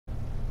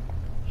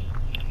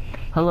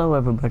Hello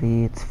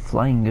everybody, it's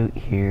Flying Goat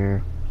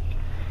here.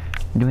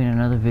 I'm doing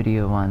another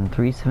video on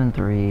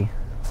 373.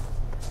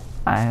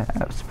 I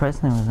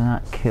surprisingly was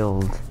not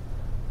killed.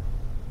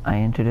 I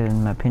entered it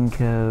in my pin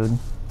code.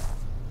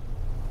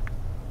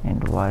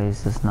 And why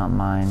is this not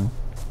mine?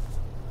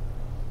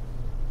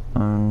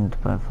 Owned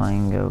by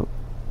Flying Goat.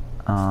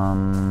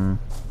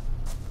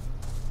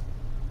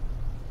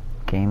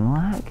 Game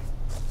lag?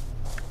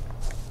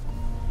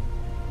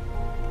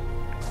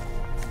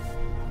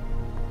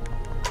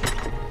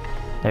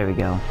 There we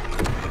go.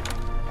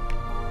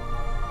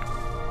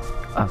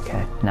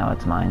 Okay, now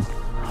it's mine.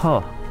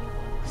 Oh,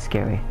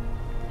 scary.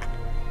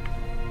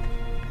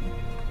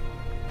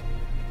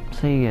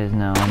 So you guys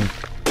know, I'm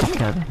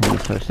gathering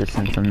resources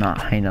since I'm not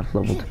high enough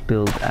level to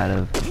build out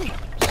of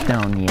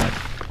stone yet.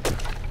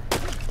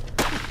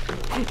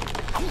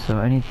 So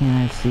anything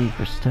I see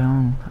for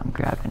stone, I'm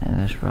grabbing it.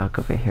 This rock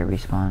over here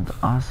respawns.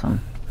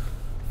 Awesome.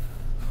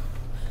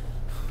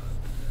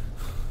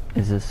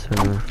 Is this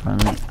server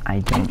friendly? I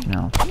don't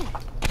know.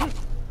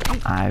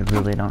 I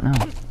really don't know.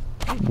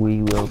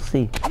 We will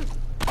see.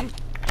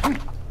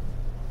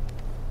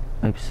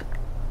 Oops.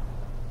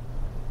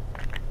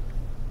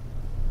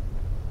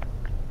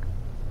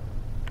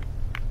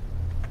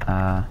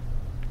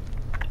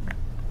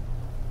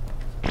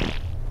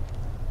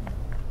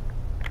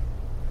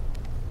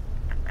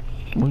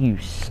 Will you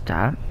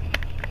stop?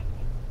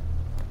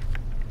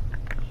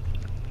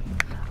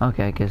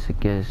 Okay, I guess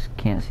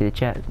can't see the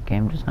chat. The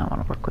game does not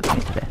want to work with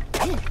me today.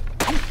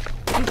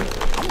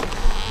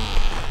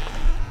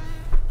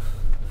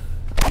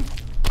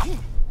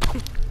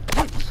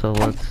 So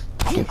let's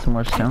get some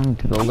more stone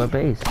to build our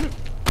base.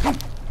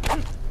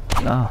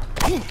 Oh,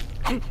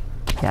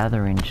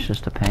 gathering's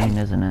just a pain,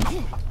 isn't it?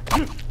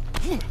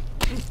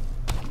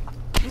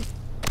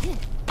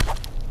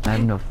 I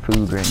have no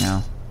food right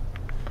now.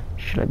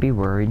 Should I be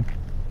worried?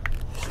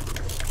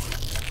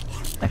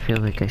 I feel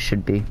like I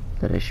should be.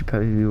 That I should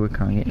probably be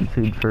working on getting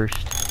food first.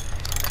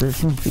 It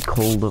seems to be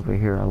cold over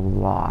here a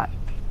lot.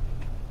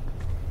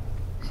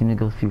 I seem to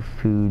go through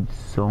food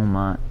so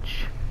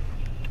much.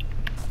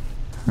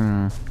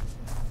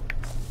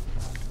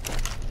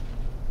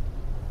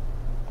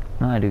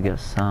 No, I do get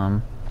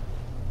some.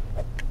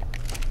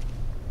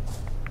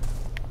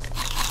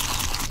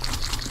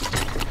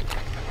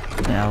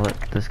 Yeah, I'll let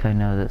this guy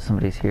know that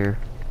somebody's here.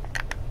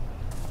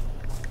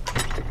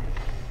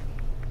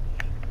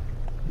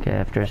 Okay,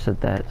 after I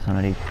said that,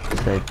 somebody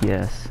said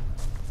yes.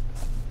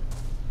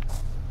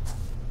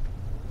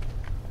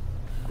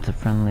 It's a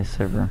friendly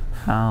server.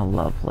 How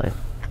lovely.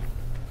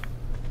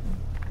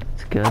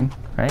 It's good,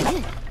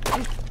 right?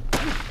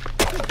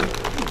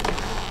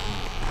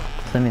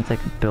 So that means I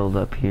can build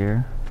up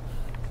here.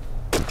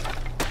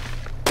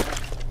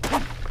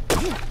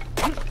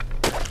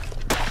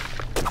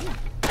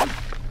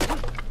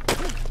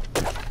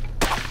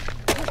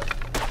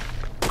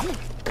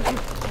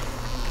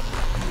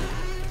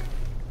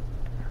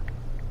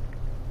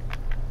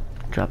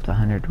 Dropped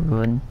 100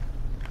 wood, and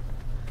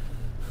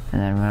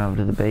then run over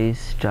to the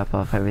base, drop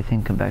off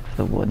everything, come back for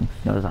the wood.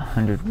 That was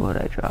 100 wood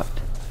I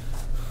dropped.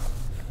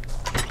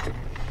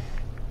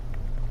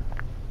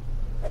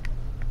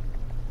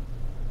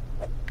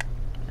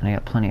 And I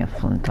got plenty of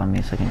flint on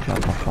me, so I can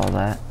drop off all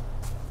that.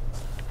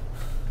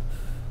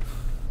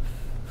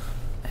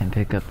 And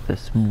pick up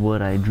this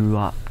wood I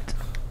dropped.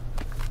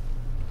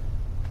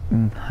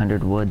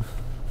 100 wood.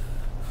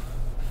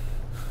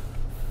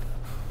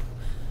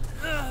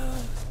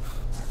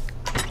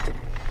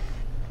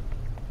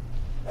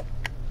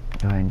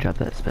 Go ahead and drop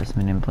that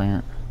specimen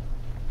implant.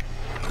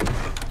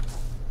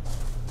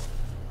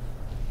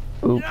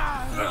 Oop.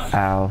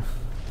 Ow.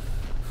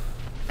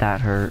 That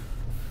hurt.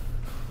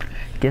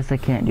 Guess I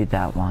can't do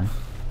that one.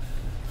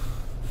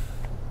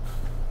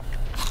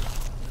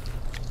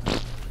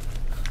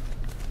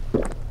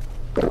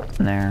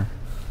 There.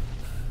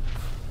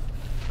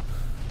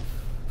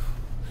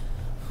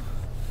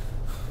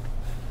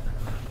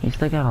 You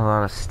still got a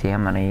lot of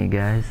stamina, you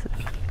guys.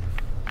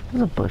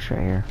 There's a bush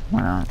right here.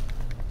 Why not?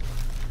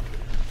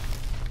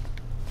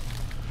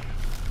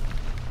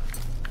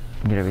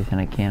 Get everything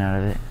I can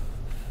out of it.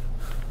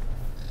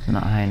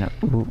 Not high enough.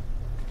 Ooh.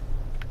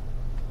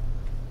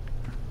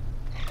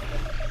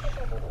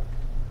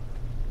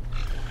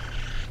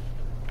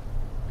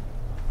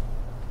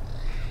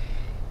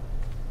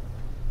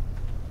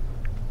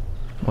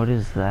 What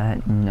is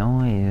that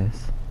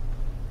noise?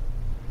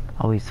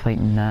 Always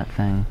fighting that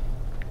thing.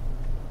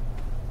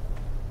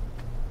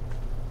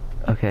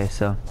 Okay,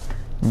 so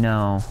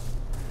no,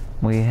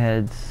 we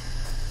had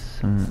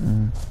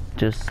some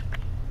just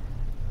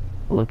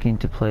looking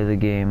to play the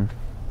game.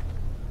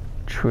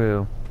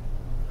 True.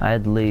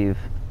 I'd leave.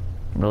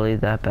 Really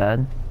that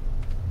bad?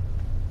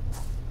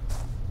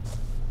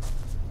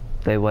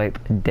 They wipe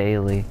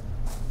daily.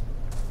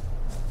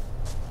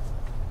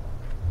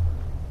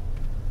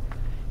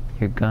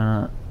 You're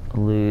gonna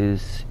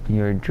lose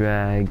your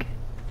drag.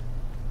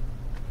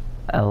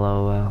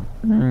 LOL.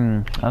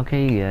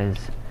 Okay, you guys.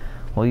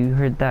 Well, you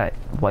heard that.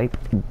 Wipe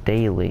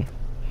daily.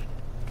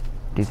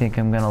 Do you think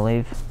I'm gonna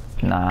leave?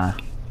 Nah.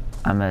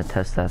 I'm gonna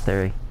test that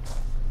theory.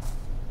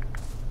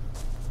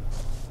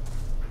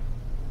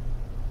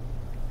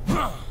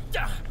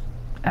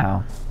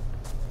 Ow.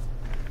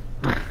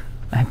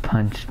 I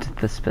punched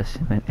the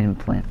specimen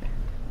implant.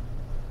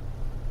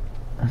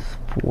 There's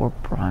 4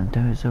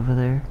 Brontos over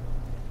there.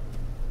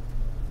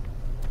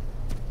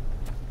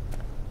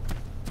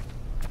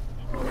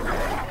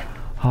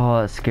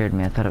 Oh, that scared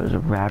me. I thought it was a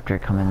raptor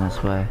coming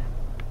this way.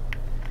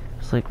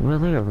 It's like,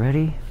 really,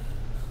 already?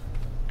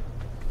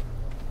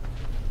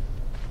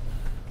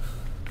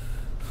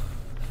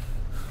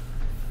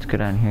 Let's go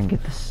down here and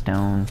get the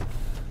stone.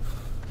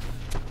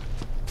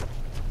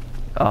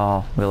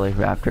 Oh, really,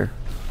 raptor?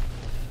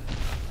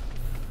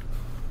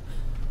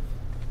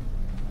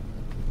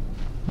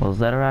 Was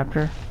that a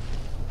raptor?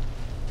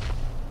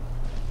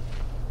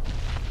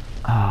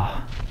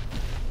 Oh.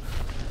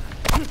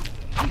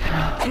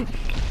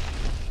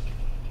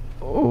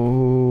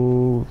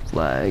 Oh,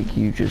 flag,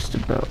 you just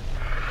about...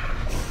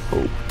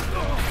 Oh.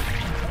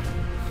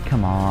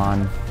 Come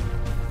on.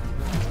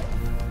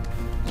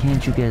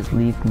 Can't you guys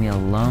leave me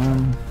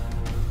alone?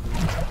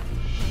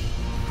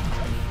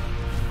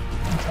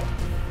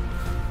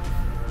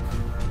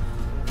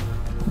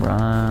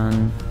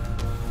 Run.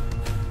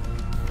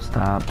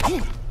 Stop.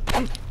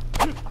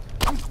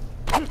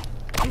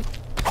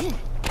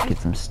 Get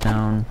some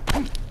stone.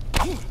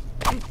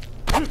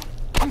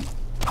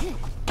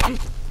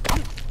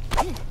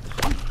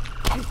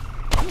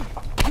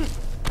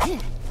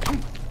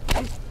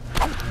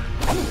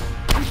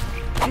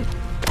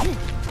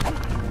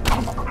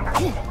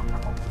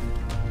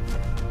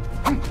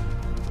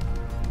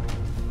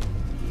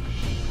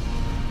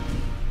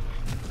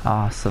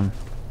 Awesome.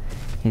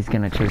 He's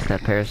gonna chase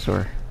that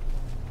parasaur.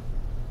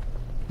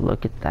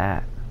 Look at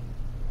that.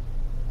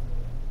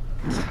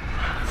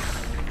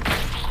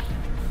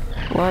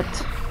 What?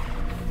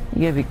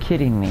 You gotta be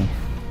kidding me.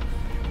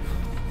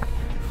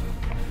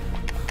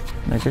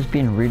 They're just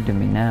being rude to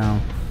me now.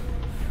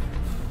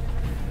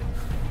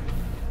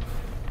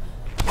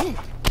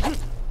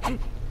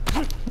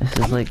 This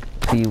is like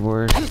the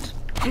worst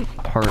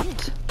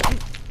part.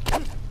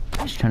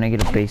 Just trying to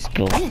get a base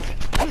built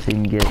so you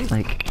can get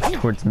like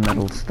towards the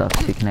metal stuff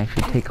so you can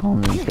actually take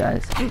on these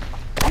guys.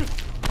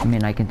 I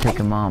mean, I can take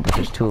them on, but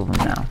there's 2 of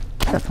them now.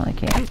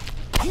 Definitely can.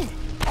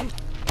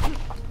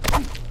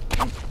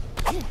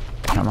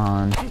 Come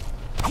on.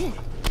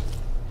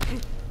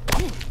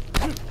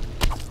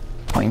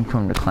 Waiting for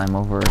him to climb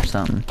over or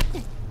something.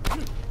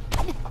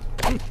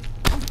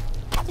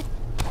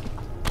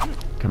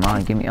 Come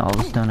on, give me all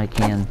the stone I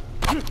can.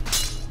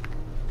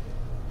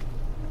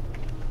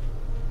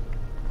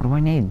 What do I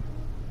need?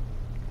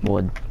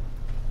 Wood.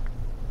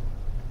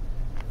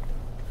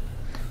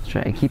 That's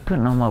right, I keep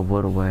putting all my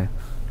wood away.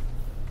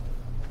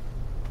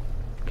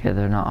 Okay,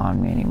 they're not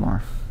on me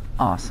anymore.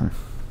 Awesome.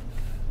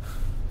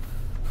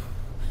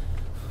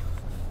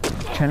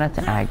 Try not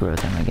to aggro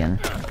them again.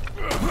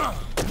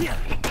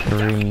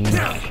 3,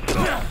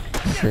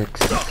 6,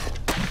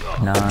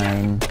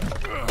 9,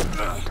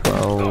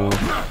 12.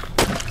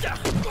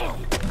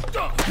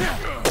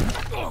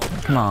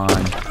 Come on.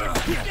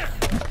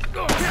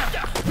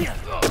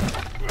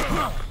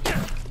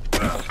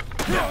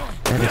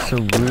 That is so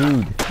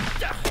rude.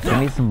 Give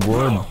me some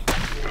wood.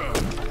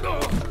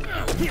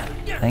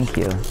 Thank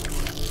you.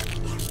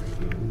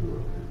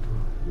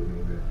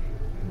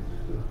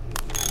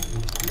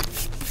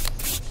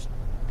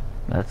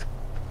 That's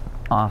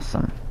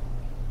awesome.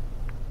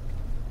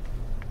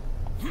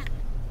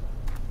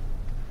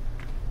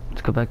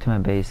 Let's go back to my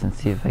base and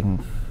see if I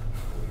can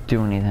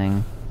do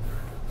anything.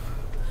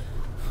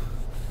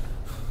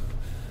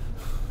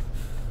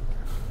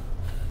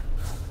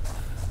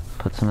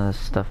 Put some of this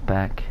stuff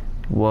back.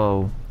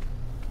 Whoa.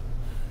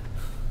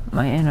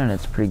 My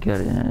internet's pretty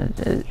good, and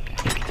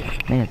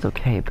I mean, it's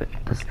okay, but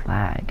this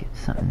lag is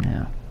something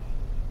new.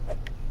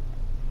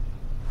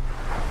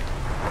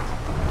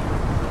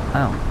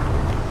 Oh.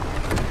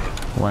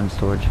 1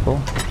 storage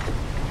full.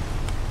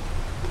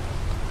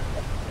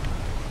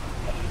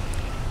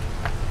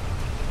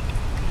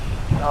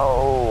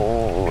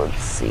 Oh,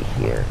 let's see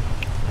here.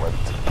 What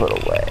to put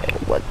away?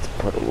 What to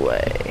put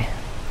away?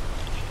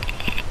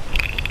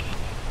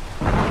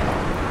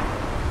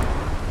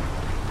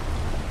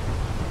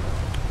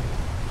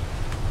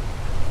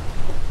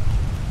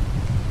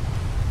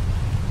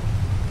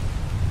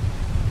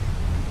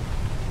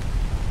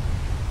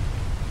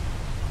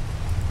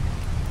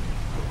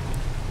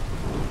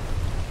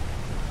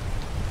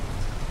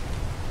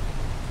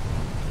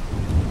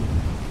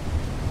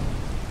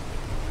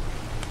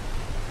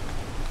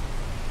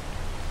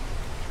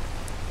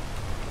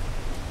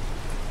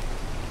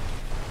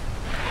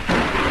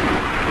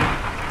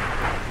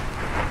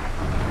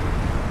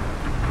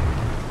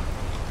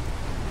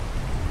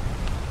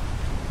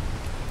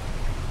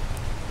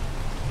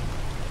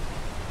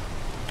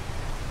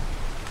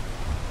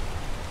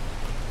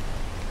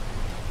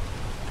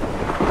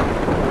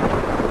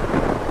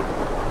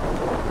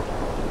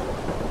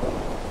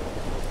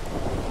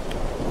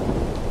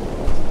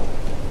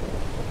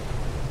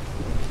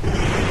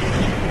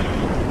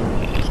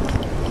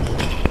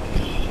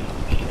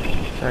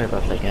 Sorry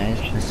about that,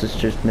 guys. My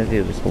sister's movie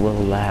was a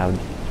little loud.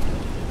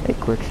 It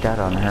glitched out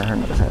on her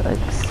and it was at like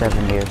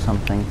 70 or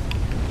something.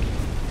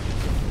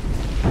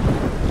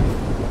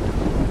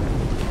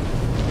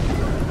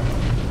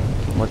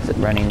 What's it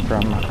running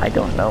from? I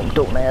don't know.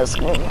 Don't ask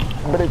me.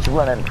 But it's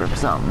running from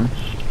something.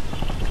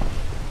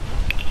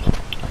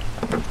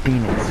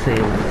 Being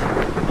safe.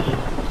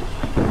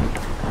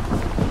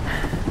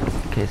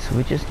 Okay, so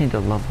we just need to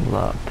level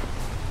up.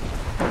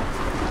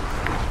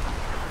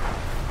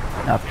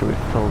 After we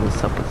fill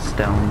this up with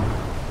stone.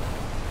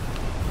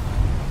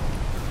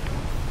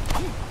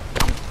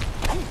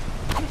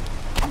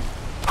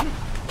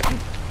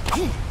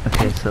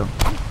 Okay, so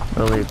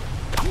really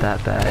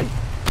that bad.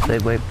 They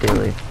wipe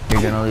daily.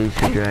 You're gonna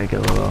lose your drag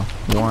LOL.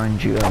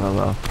 Warned you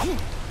LOL.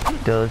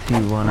 Though if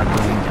you wanna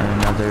bring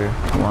another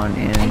one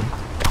in,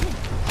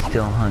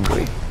 still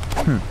hungry.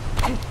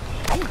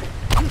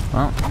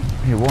 Well,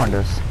 he warned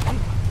us.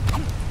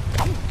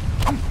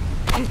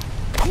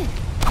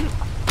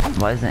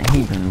 Why isn't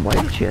he been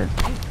wiped yet?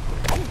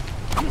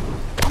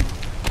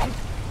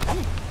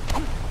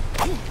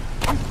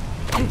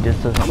 He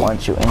just doesn't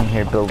want you in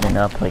here building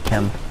up like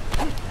him.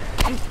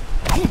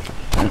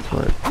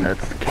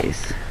 That's the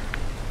case.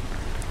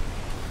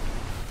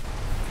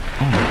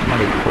 Oh,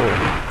 mighty cool.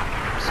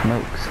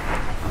 Smokes.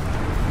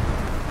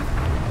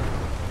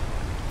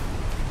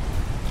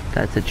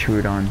 That's a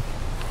Trudon.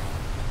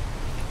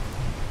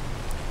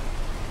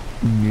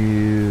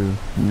 No,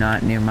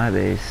 not near my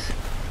base.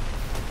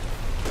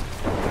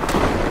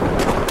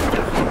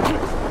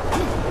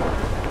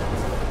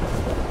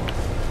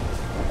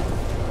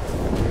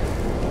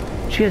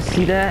 Did you guys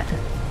see that?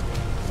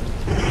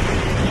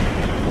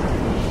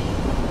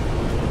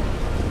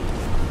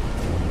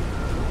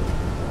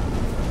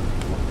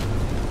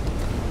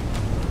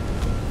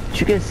 Did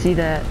you guys see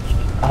that?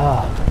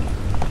 Oh.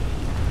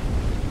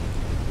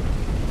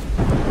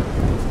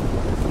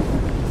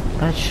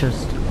 That's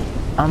just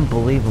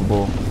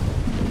unbelievable.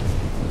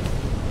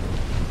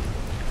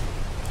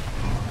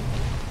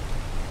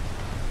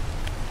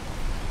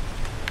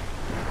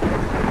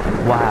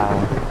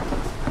 Wow.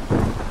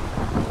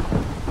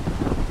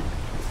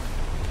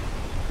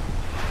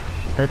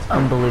 That's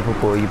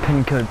unbelievable. You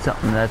pin code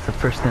something, that's the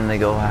first thing they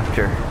go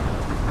after.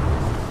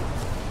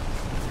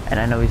 And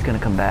I know he's gonna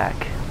come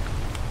back.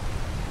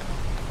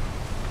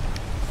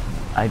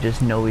 I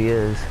just know he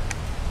is.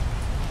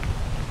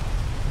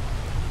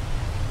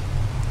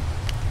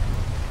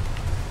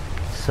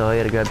 So I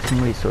gotta grab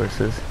some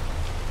resources.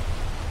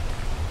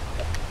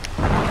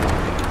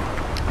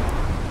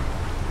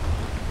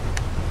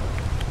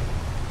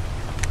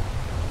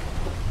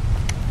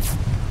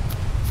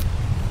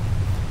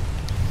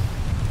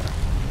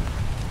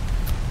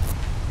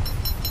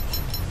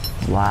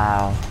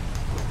 Wow.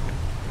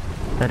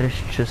 That is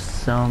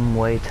just some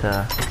way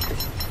to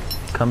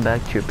come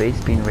back to your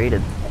base being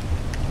raided.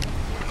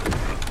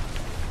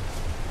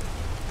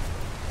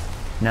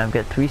 Now I've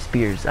got 3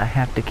 spears. I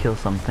have to kill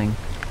something.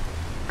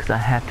 Because I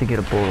have to get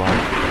a bull off.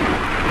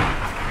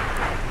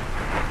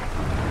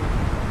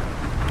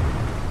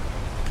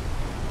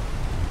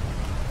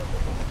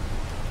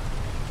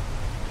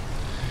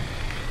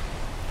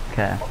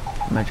 Okay.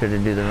 I'm gonna try to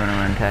do the run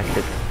around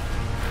tactic.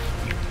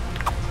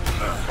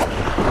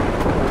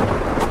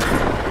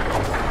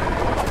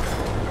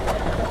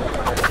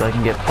 So I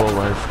can get full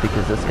life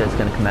because this guy's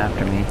gonna come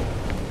after me.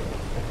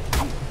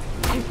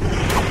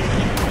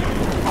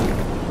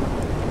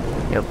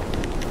 Yep.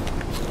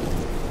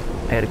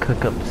 I gotta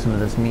cook up some of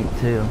this meat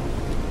too.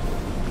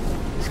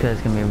 This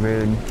guy's gonna be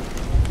rude.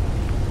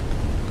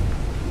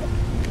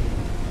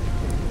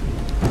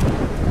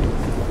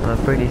 I'm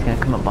afraid he's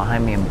gonna come up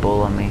behind me and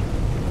bull on me.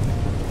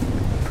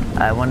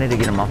 I wanted to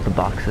get him off the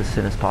box as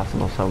soon as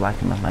possible, so I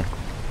whacked him with my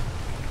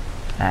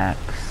axe.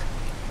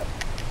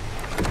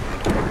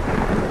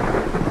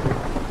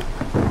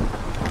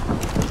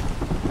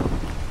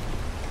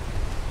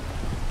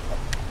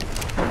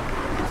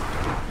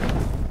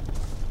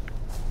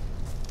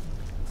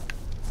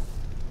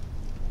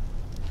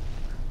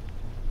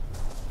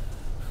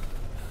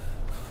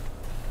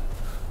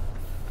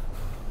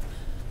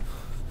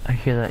 I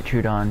hear that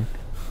Trudon.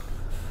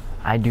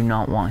 I do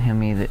not want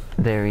him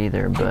there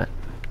either, but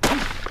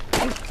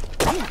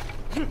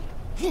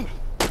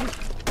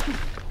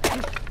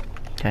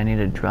I need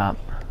to drop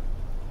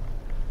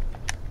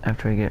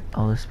after I get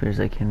all the spears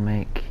I can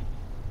make,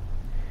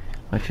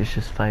 which is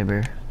just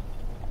fiber.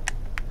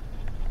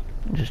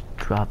 Just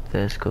drop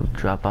this, go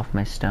drop off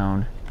my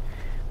stone,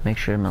 make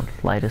sure I'm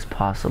as light as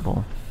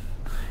possible.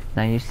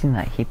 Now you've seen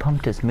that, he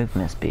pumped his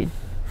movement speed,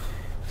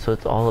 so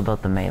it's all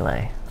about the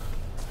melee.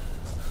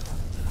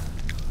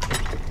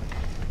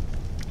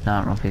 Now I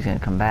don't know if he's gonna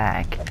come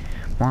back.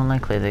 More than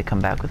likely they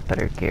come back with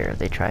better gear.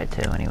 They try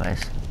to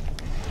anyways.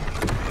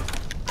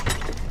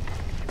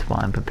 That's why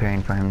I'm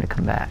preparing for him to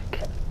come back.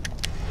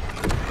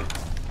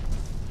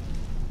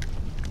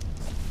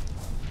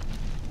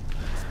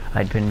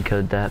 I'd pin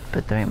code that,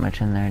 but there ain't much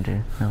in there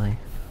to really.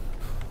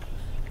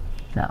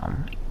 No,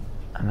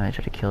 I might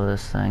try to kill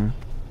this thing.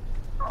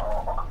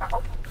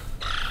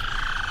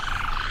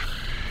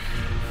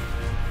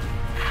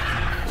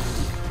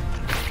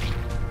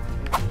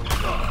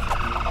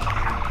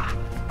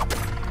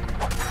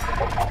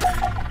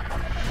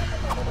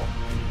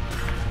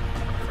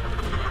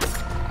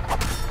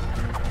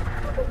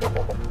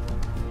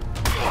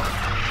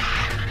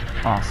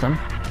 Awesome.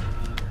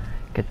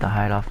 Get the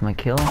hide off my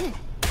kill.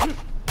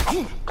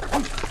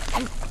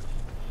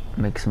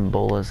 Make some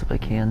bolas if I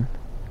can.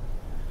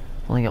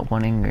 Only got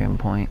one engram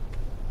point.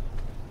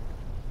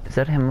 Is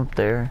that him up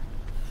there?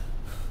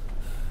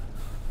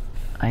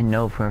 I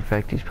know for a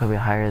fact he's probably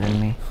higher than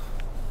me.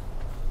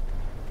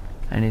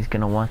 And he's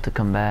gonna want to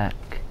come back.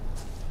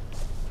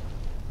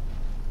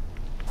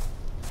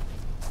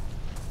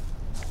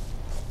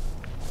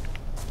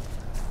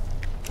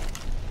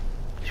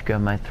 Just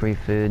grab my 3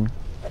 food.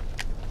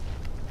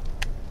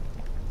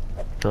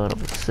 Fill it up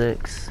with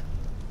 6.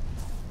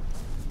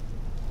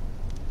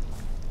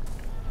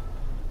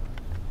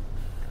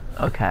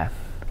 Okay.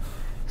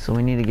 So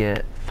we need to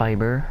get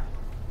fiber.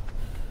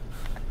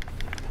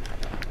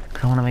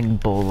 I want to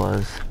make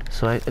bolas.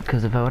 So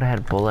because if I would have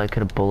had bola, I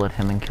could have bullet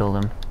him and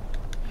killed him.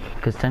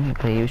 Because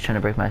technically he was trying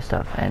to break my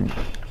stuff, and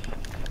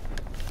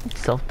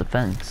it's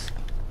self-defense.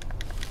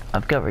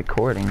 I've got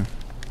recording.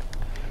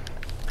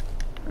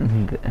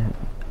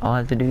 All I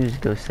have to do is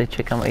go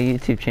check out my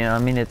YouTube channel. I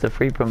mean, it's a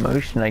free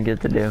promotion I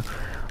get to do.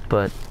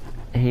 But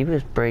he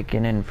was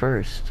breaking in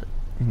first.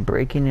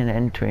 Breaking and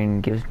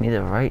entering gives me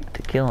the right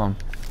to kill him.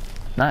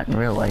 Not in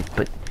real life,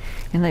 but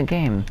in the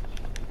game.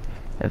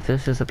 If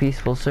this is a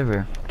peaceful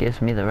server, gives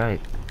me the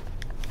right.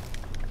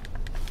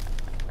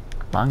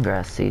 Long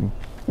grass seed.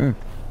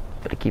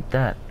 Better keep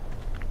that.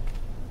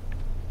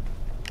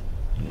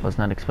 Was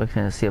not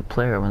expecting to see a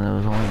player when there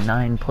was only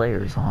 9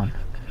 players on.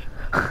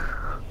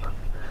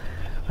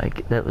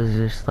 Like, that was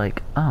just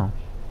like, oh.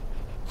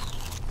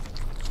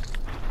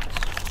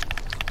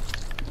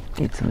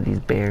 Eat some of these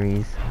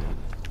berries.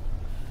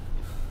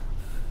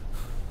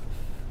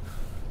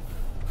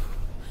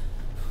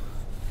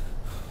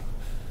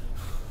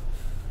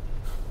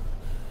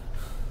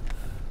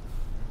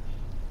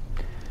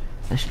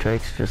 The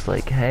strike's just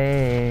like,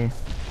 hey,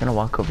 gonna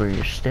walk over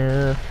your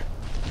stuff.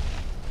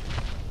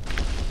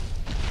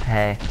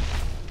 Hey,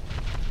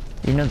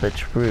 you know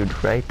that's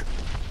rude, right?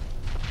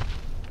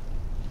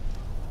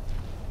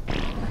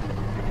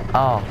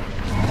 Oh,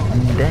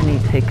 then he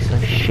takes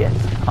a shit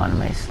on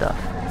my stuff.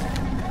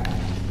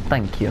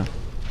 Thank you.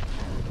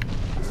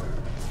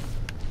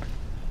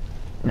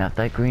 Now if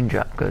that green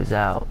drop goes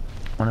out,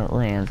 when it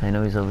lands, I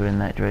know he's over in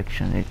that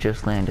direction. It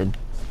just landed,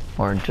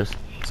 or just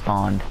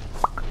spawned.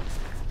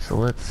 So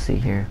let's see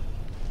here.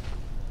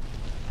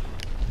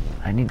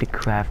 I need to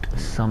craft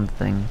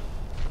something.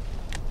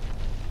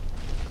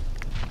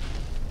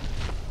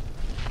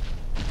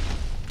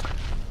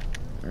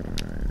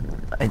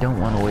 I don't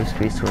want to waste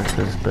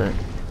resources, but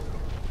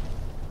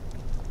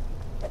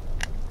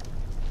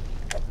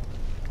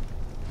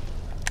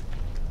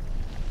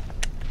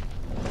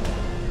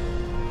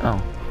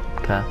oh,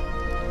 okay.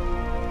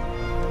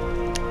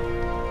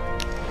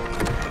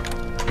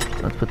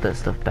 Let's put that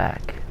stuff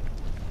back.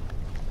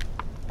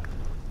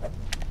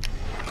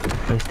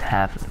 At least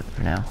half of it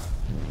for now.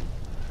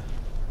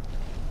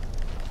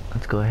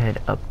 Let's go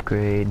ahead,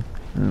 upgrade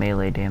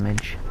melee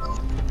damage.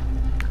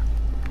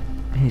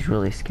 He's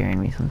really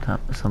scaring me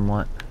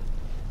somewhat.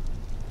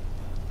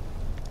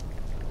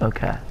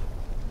 Okay.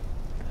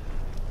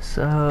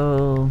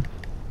 So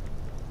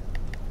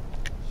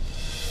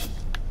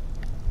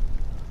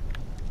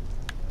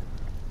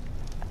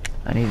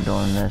I need to go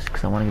on this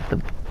because I want to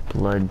get the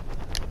blood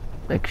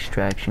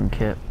extraction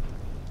kit.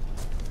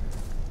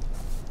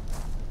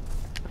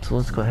 So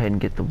let's go ahead and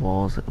get the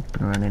walls up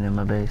and running in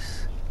my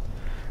base.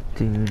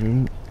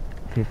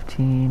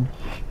 15.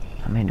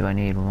 How many do I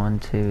need? 1,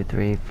 2,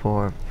 3,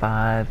 4,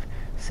 5,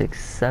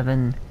 6,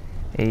 7,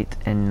 8,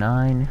 and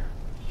 9.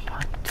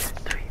 1, 2,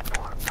 3,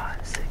 4,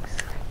 5, 6,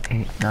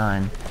 7, 8,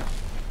 9.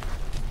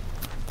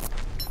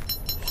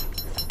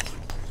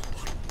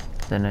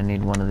 Then I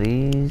need one of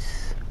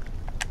these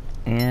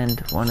and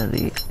one of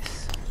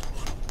these.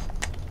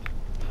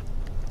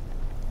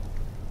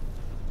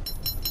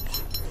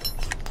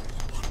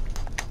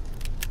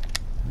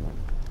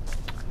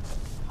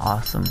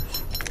 Awesome.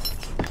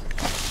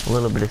 A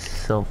little bit of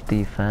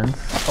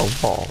self-defense.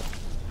 A wall.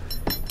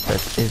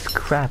 That is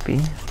crappy.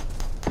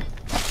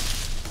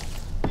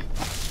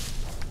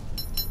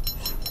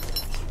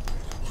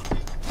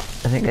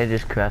 I think I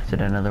just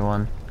crafted another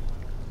one.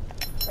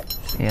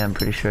 Yeah, I'm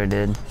pretty sure I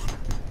did.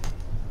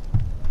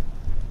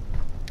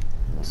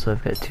 So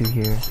I've got 2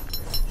 here.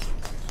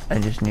 I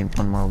just need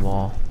one more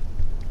wall.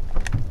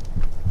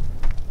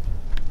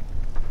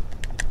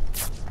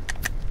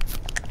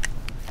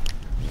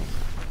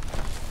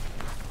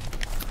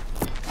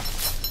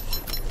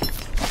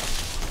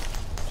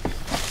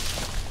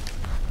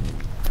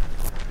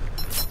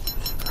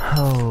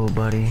 Oh,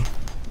 buddy.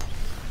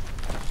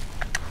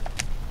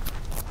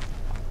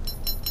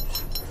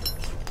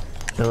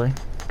 Really?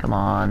 Come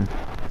on.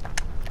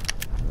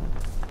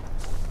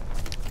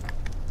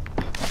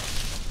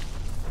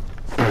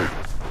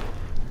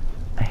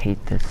 I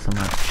hate this so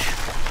much.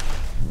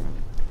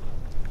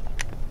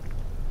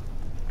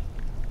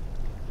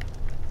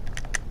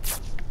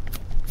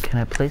 Can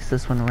I place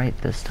this one right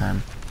this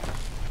time?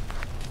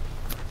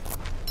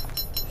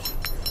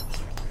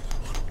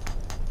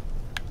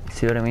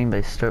 See what I mean by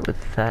start with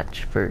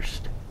thatch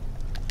first?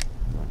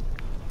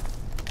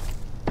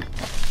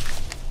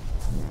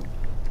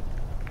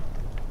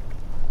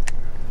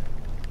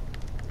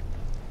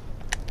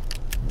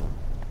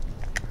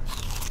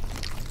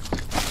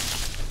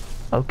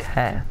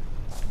 Okay.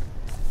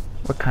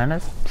 We're kind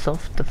of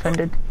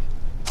self-defended.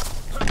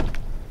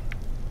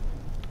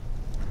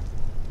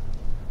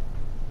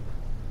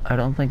 I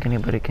don't think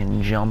anybody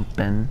can jump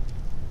in.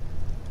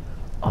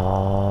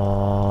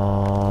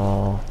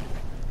 Oh.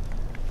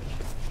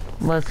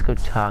 Let's go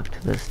talk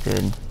to this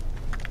dude.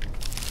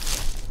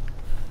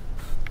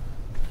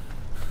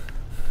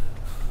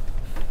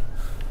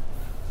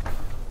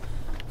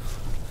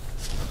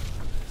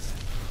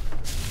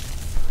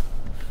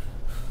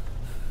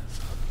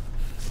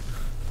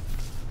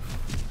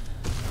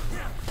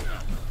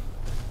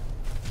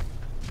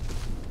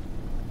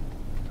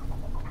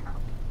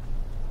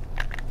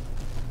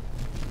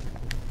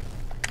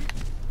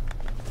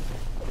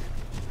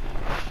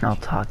 I'll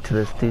talk to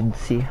this dude and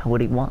see what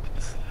he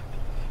wants.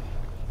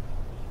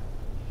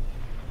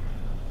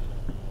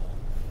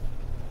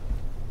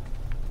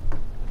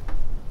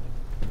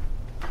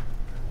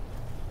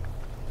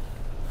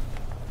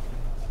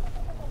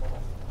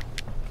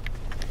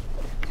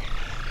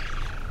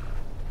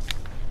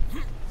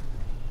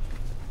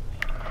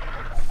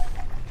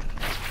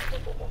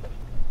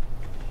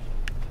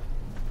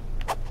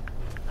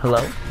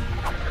 Hello?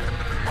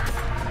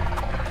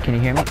 Can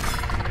you hear me?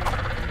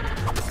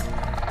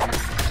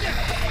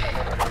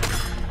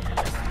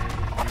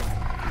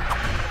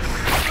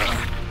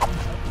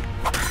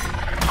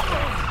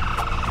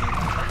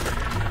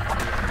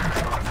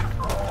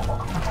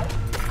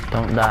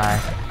 Don't die.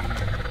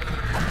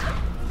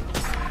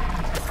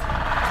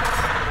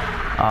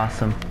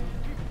 Awesome.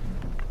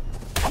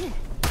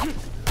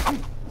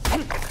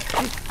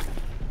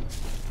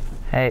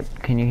 Hey,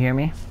 can you hear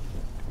me?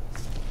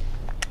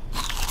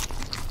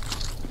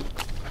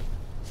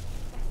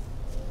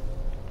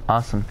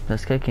 Awesome.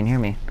 This guy can hear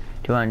me.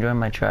 Do you want to join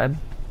my tribe?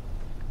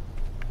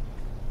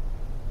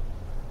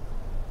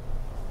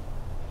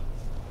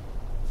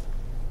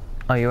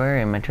 Oh, you are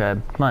in my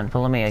tribe. Come on,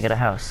 follow me. I got a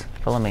house.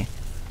 Follow me.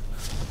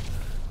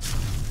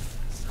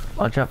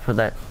 Watch out for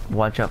that.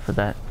 Watch out for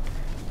that.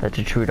 That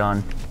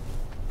Detrudon.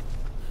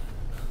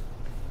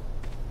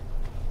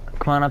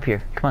 Come on up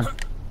here. Come on.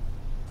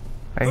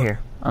 Right here.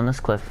 On this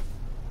cliff.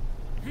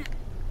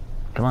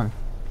 Come on.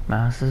 My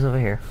house is over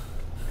here.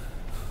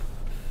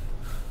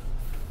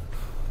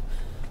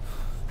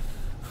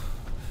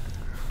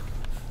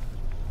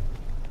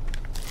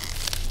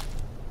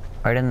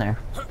 Right in there.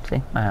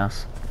 See? My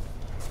house.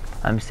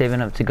 I'm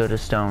saving up to go to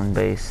stone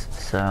base,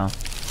 so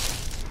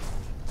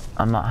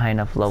I'm not high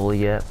enough level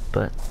yet,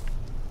 but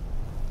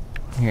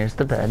here's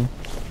the bed.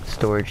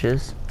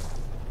 Storages.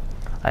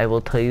 I will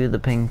tell you the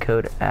pin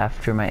code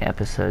after my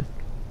episode.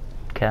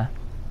 Okay?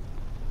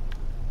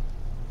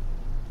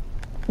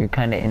 You're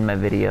kinda in my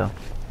video.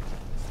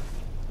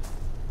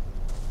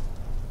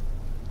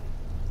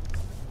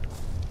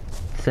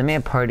 Send me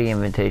a party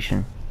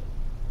invitation.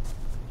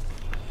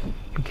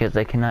 Because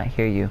I cannot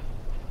hear you.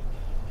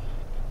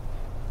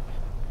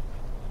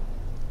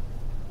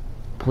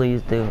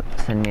 Please do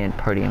send me a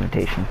party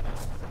invitation.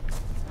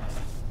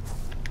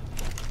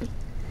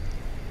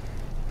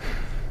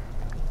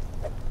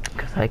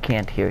 Because I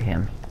can't hear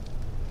him.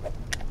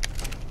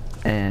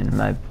 And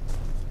my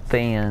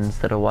fans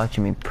that are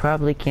watching me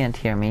probably can't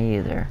hear me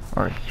either.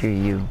 Or hear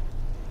you.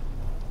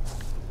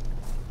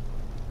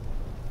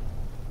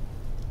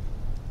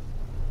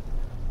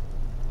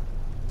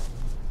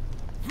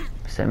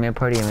 Send me a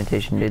party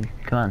invitation, dude.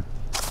 Come on.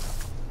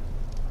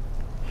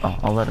 Oh,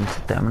 I'll let him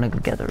sit there. I'm gonna go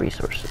gather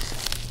resources.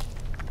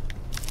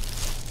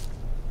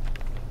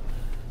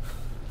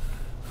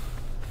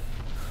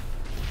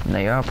 Now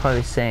you're all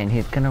probably saying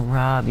he's gonna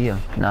rob you.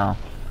 No,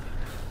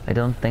 I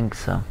don't think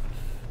so.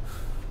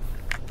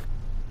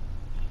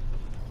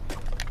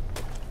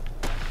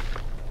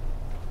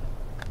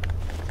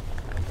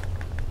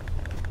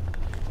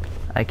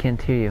 I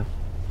can't hear you.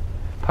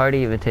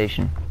 Party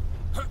invitation.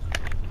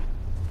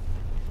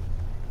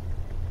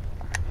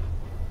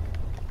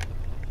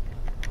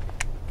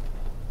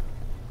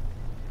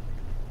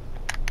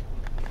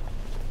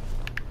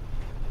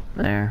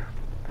 There.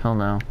 Hell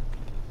no.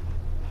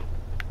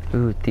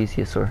 Ooh,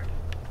 Thesiosaur.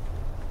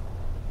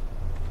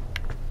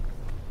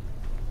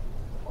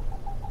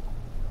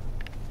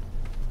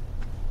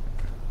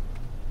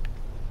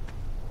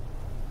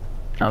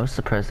 I was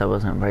surprised I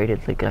wasn't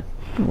raided. Like,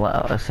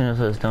 well, as soon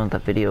as I was done with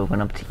that video, I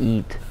went up to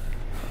eat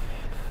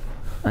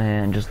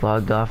and just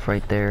logged off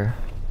right there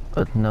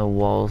with no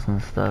walls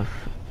and stuff.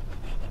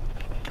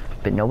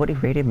 But nobody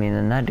raided me, and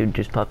then that dude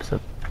just pops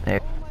up there.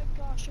 Oh my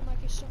gosh, your mic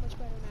is so much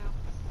better now.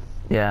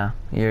 Yeah,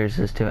 yours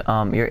is too.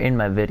 You're in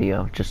my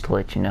video, just to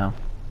let you know.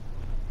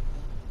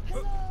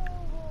 Hello,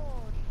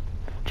 Lord.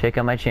 Check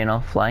out my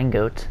channel, Flying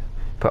Goat.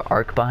 Put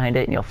ARK behind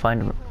it, and you'll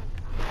find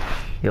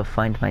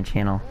my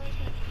channel.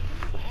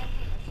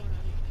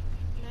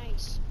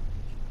 Nice.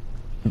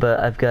 But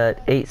I've got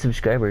 8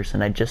 subscribers,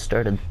 and I just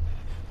started.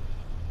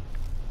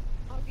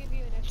 I'll give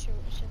you an extra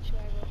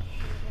subscriber. I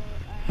have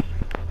my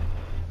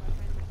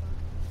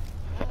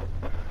phone.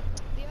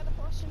 The other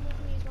person with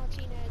me is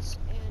Martinez,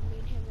 and me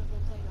and him have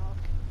been playing ARK.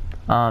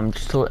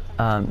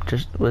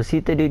 Was he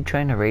the dude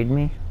trying to raid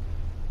me?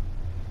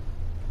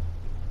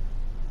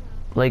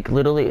 Like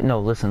literally, no,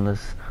 listen,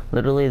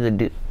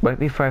 literally right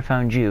before I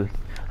found you,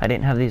 I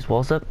didn't have these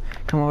walls up.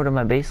 Come over to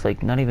my base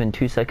like not even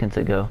 2 seconds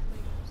ago.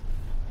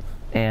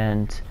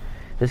 And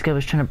this guy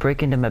was trying to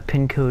break into my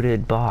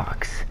pin-coded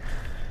box.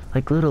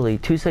 Like literally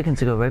 2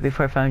 seconds ago, right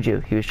before I found you,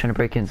 he was trying to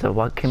break in. So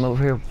I came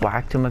over here,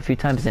 whacked him a few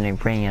times, and he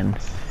ran.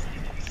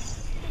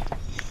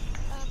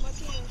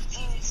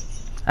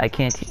 I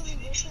can't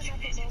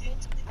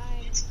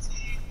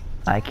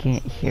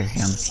hear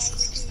him.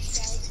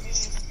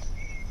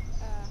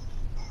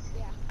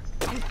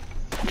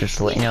 Just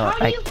to let you know. How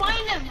did you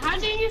find him? How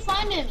did you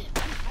find him?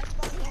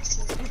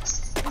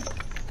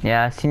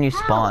 Yeah, I seen you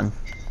spawn.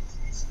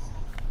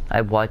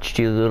 I watched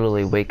you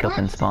literally wake up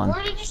and spawn.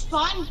 Where did you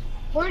spawn?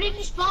 Where did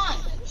you spawn?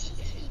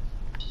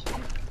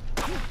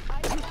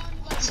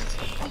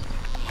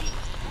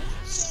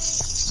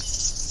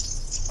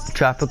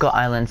 Tropical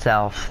Island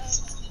South.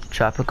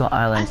 Tropical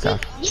Island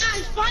South. Yeah,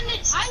 I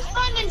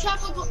spawned in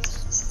Tropical.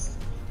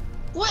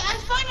 What? I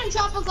spawned in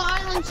Tropical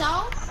Island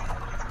South.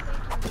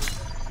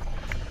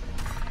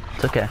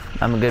 It's okay.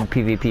 I'm a good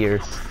PvPer.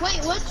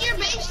 Wait, what's your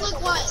base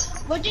look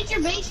like? What did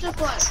your base look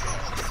like?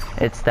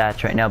 It's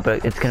thatch right now,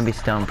 but it's gonna be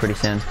stone pretty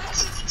soon.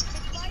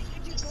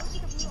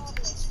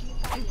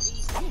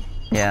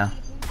 Yeah.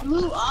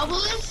 Blue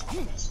obelisk?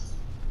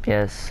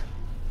 Yes.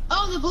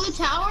 Oh, the blue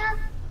tower?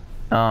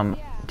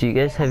 Do you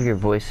guys have your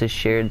voices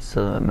shared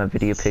so that my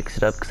video picks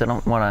it up? Because I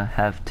don't want to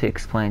have to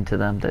explain to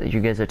them that you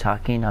guys are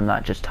talking. I'm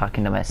not just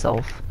talking to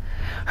myself.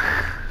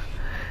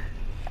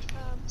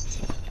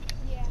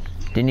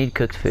 Do you need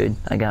cooked food?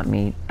 I got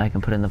meat. I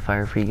can put in the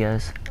fire for you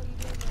guys.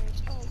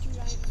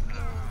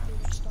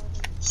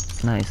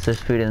 Nice, there's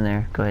food in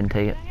there. Go ahead and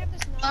take it.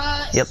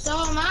 Yep. So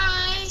am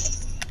I.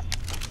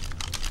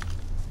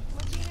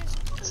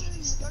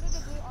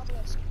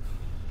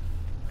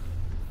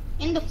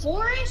 In the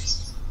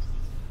forest?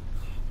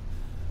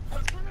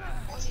 It's kind of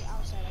like on the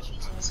outside, I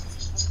should say, of the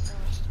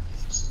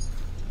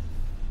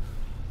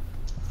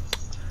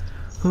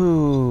forest.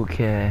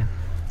 Okay.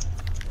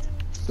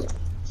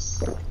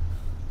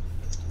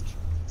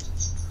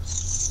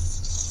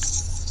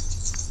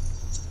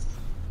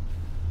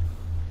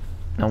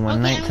 And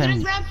when Okay, I'm gonna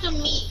nighttime, grab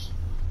some meat.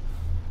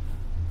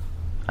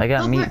 I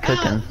got meat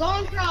cooking.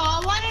 Going pro,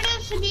 I wanted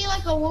us to be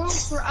like a world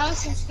for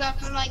us and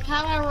stuff, and like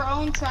have our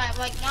own tribe,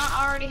 like not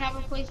already have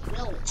a place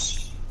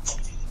built.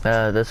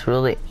 This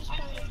really,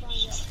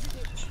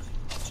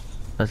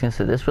 I was gonna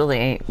say, this really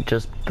ain't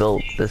just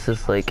built. This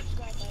is like,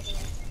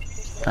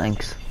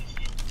 thanks.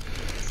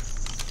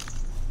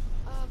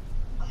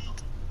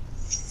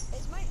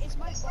 Is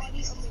my body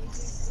amazing?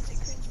 Is it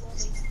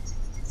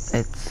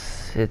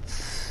cringe-worthy?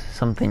 It's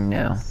something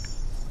new.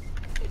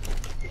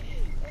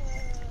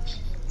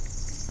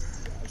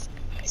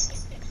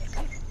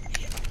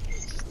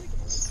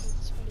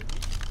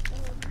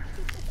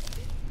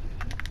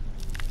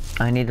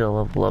 I need to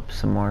level up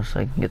some more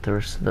so I can get the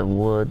rest of the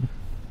wood.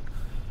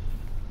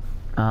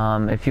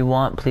 If you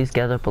want, please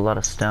gather up a lot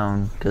of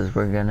stone, because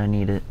we're gonna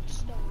need it.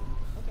 Stone.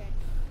 Okay.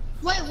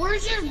 Wait,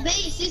 where's your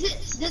base?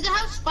 Does it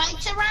have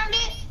spikes around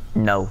it?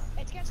 No.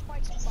 It's got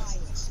spikes by it.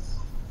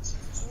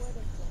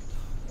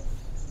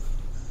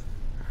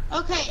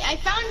 Okay, I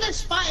found the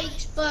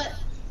spikes, but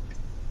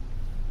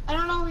I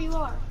don't know where you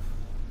are.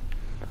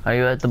 Are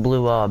you at the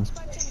blue orb?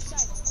 Spikes on the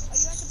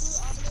side.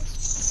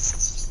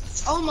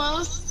 Are you at the blue obelisk?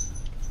 Almost.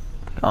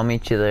 I'll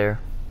meet you there.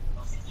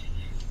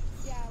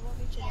 Yeah, we'll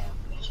meet you there.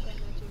 I'm going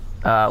there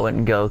too. I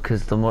wouldn't go,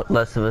 because the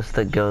less of us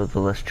that go, the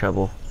less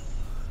trouble.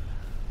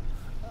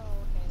 Oh,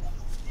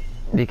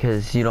 okay.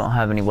 Because you don't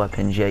have any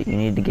weapons yet. You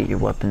need to get your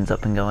weapons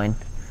up and going.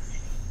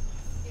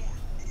 Yeah.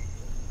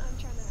 I'm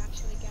trying to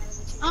actually gather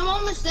the two. I'm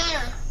almost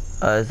there.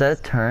 Is that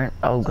a turret?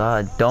 Oh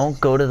god, don't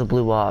go to the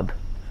blue orb.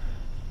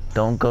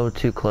 Don't go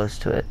too close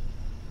to it.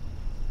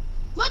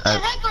 What the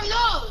heck are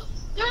those?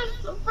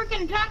 There's a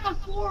freaking pack of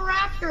 4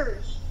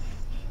 raptors.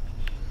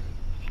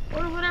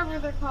 Or whatever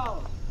they're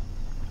called.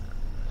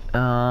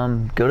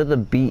 Go to the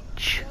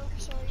beach. Oh,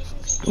 sorry, this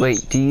is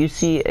Wait, do you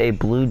see a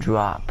blue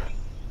drop?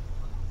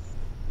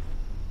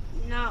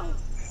 No.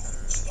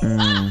 Hmm.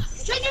 Ah!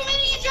 Check your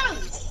mini junk!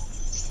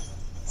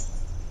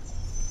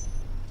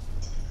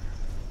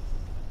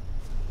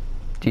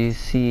 Do you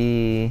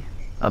see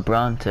a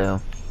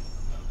Bronto?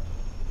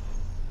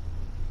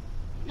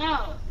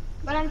 No.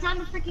 But I'm trying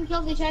to freaking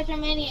kill the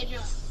Tetromania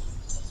junk.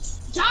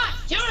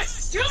 Josh, do it!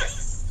 Do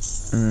it!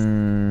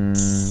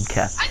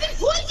 Okay. I've been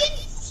poisoned!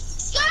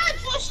 God,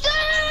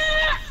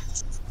 stop!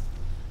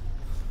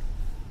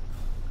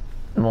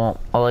 Well,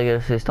 all I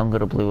gotta say is don't go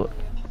to blue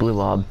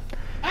orb.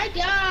 I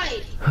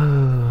died!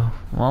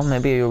 Well,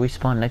 maybe you'll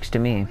respawn next to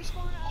me.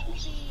 Respawn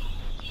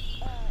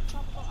at the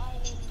tropical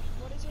island.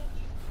 What is it?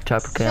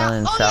 Tropical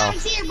Island Oh yeah, I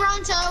South. see a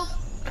Bronto.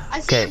 I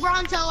see Okay. a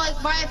Bronto like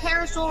by a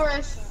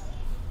Parasaurus.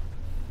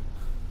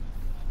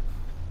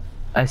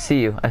 I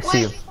see you. I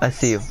see you. I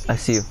see you. I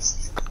see you.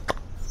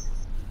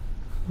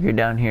 You're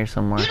down here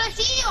somewhere. Dude, I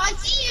see you! I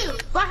see you!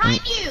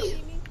 Behind you! See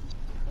me?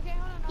 Okay,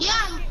 hold on.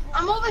 Yeah,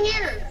 I'm over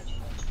here.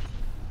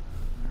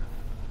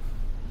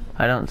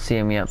 I don't see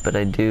him yet, but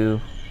I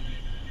do.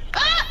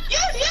 Ah!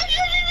 Dude!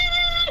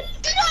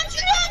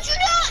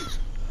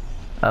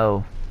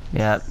 Oh,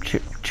 yeah,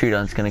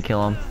 Trudon's gonna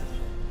kill him.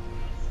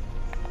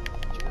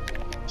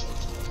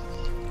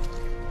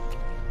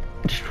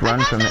 Just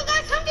run from it.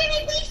 Guys, come get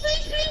me,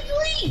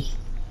 please.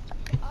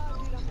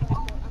 Oh, dude, I'm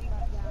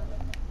about down.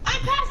 I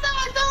passed out,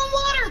 I fell in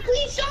water.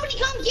 Please, somebody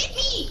come get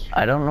me.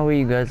 I don't know where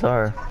you guys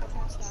are. I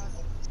passed out.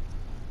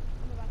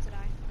 I'm about to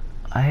die.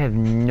 I have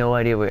no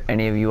idea where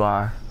any of you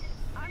are.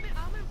 I'm in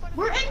front of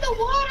We're in the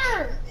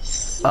water.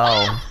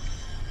 Oh.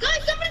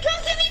 Guys, somebody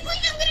come get me,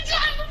 please. I'm gonna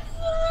drown.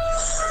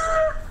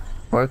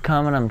 We're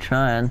coming, I'm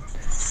trying.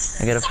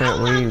 I gotta figure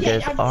out where you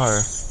guys are.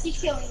 He's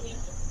killing me.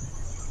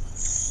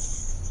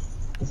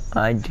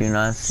 I do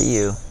not see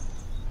you.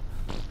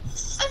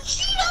 I'm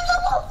cheating on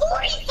level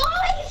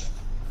 45.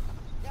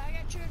 Yeah, I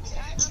got chewed. I'm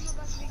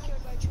about to be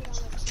killed by chewed on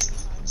level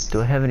 75.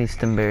 Do I have any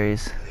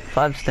stimberries?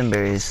 5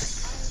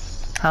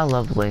 stimberries. How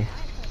lovely.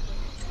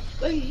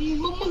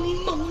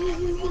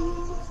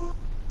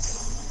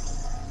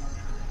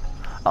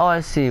 Oh,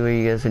 I see where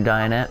you guys are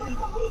dying at.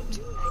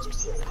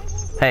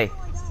 Hey,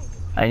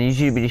 I need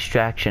you to be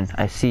distraction.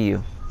 I see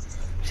you.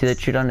 See that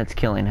Trudon? It's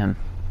killing him.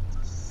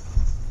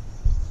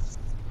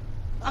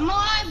 I'm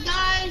alive,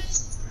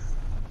 guys.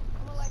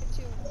 I'm alive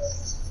too.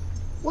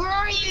 Where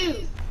are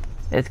you?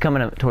 It's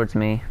coming up towards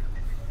me.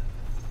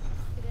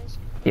 It is.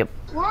 Yep.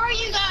 Where are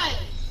you guys?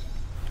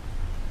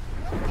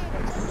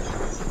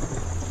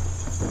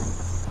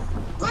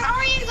 Where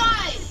are you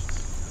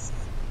guys?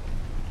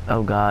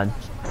 Oh God.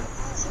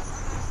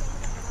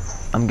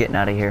 I'm getting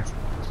out of here.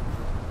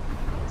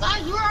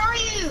 Guys, where are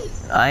you?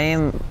 I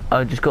am.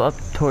 Just go up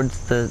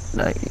towards the.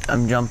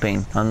 I'm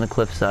jumping on the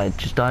cliffside.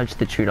 Just dodge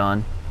the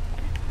Trudon.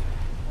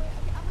 Wait,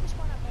 I'm gonna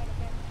spawn out bed,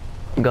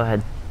 okay? Go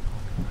ahead.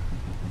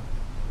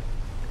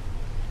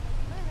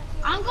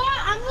 I'm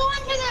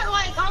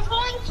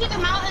going to the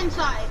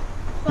mountainside.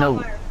 No.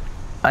 Somewhere.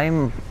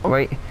 I'm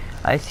right.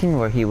 I seen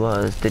where he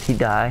was. Did he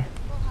die?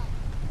 Oh, hi.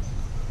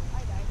 I died. I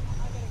gotta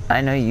go.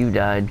 I know you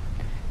died.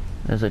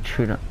 There's a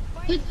Trudon.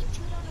 Find the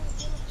chewed on and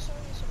give him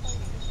serious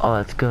fighting. Oh,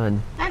 that's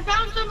good. I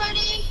found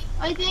somebody,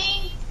 I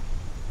think.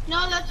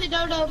 No, that's a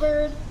dodo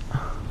bird.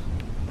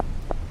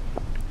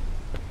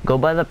 Go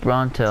by the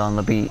Bronto on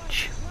the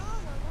beach.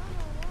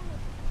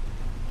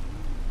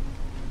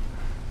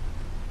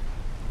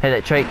 Hey,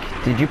 that trike.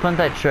 Did you punt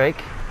that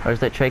trike? Or is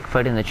that trike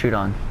fighting the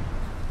Trudon?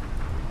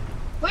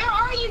 Where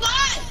are you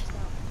guys?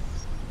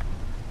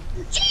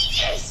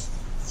 Jesus!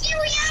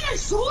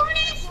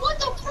 Syrianosaurus? What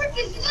the frick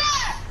is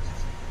that?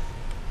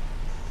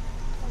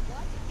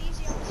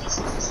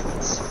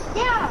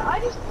 Yeah, I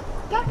just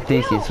got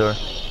killed. Thesiosaur.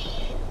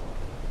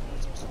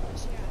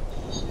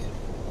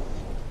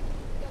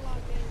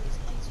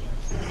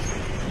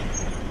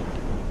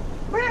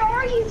 Where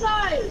are you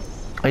guys?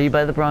 Are you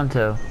by the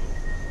Bronto?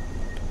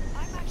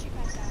 I'm actually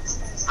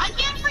passed out. I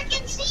can't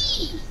freaking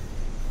see.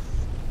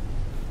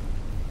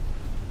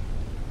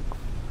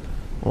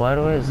 Why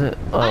do I is it?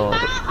 Oh,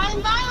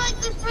 I'm by like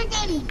this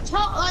freaking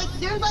like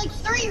there's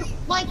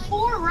like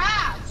 4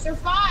 rafts or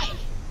 5,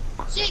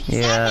 6,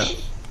 yeah.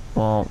 7.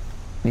 Well,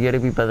 you gotta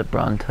be by the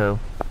Bronto.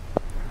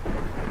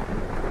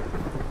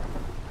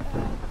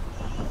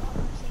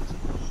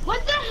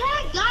 What the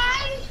heck,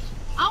 guys?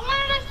 I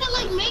wanted us to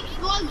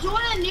like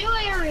join a new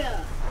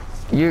area.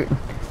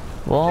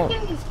 Well,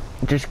 Freaking-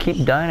 just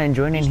keep dying and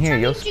joining here.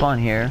 You'll spawn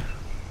here.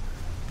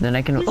 Then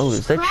I can. Oh,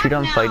 is that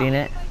Trudon fighting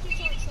it?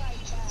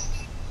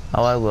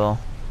 Oh, I will.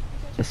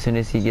 As soon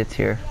as he gets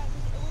here.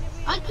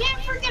 I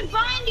can't freaking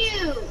find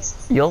you.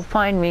 You'll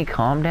find me.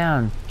 Calm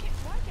down.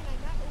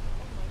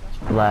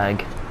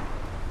 Lag.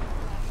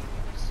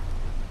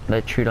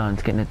 That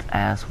Trudon's getting its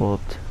ass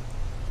whooped.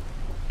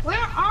 Where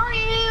are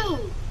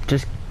you?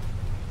 Just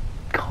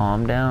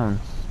calm down.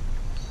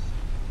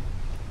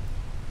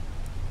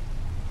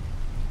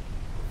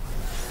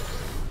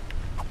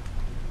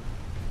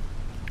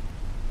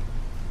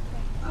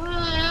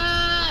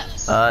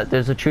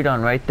 There's a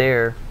Trudon right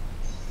there.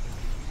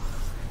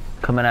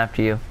 Coming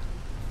after you.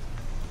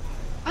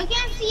 I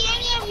can't see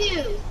any of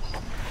you.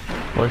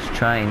 Well, it's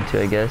trying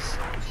to, I guess.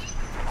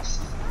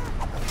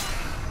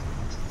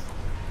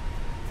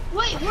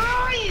 Wait, where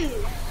are you?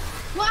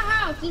 What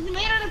house? Is it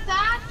made out of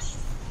thatch?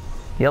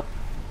 Yep.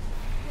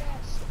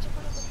 Yes, it's in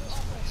front of the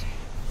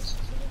office.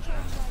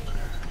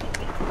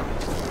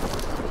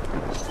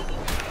 So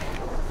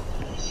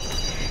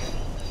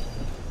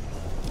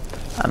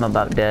they're I'm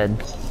about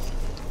dead.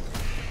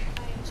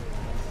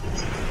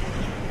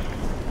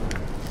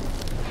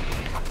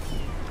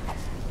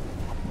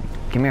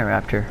 Give me a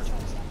raptor.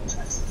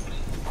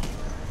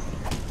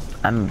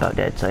 I'm about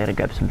dead, so I gotta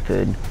grab some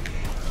food.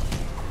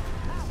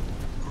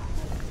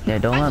 Yeah,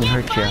 don't let him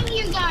hurt I can't find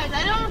you guys.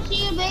 I don't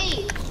see a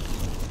base.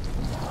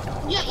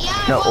 Yeah,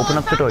 No, well, open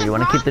up the door. You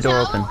want to keep the door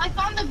open. I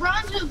found the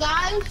Bronto,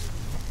 guys.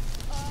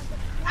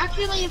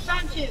 Actually, I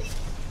found 2.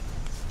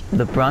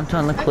 The Bronto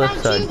on the I cliff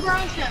found side. 2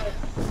 Bronto.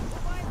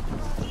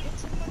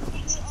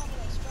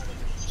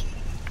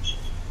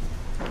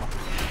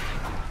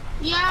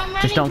 Yeah, I'm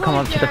ready. Just don't come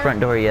up to the front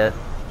door yet.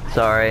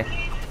 Sorry.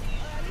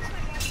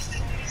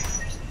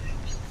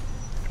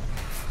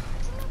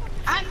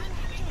 I'm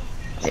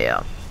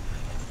Yeah.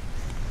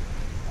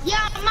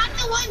 Yeah, I'm at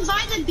the one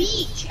by the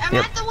beach. I'm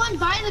Yep. at the one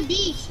by the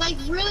beach, like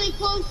really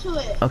close to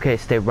it. Okay,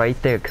 stay right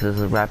there, because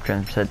there's a raptor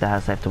inside the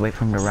house. I have to wait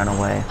for him to run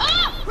away.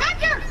 Ah!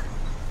 Raptor!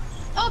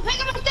 Oh, pick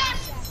up a step!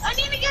 I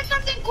need to get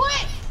something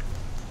quick!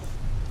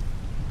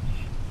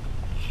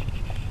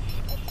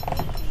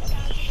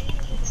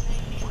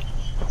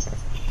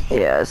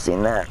 Yeah, I've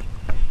seen that.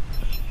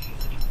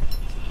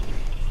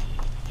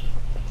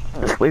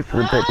 Just wait for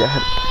the bed to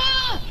happen.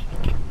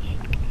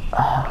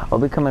 I'll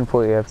be coming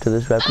for you after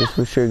this raptor's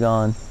for sure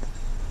gone.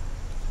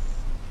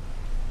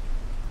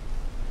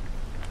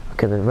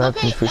 Okay, the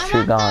raptor's for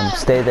sure gone.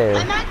 Stay there.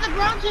 I'm at the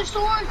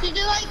Brontosaurus. Is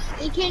it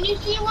like, can you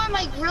see one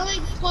like really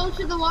close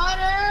to the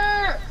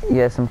water?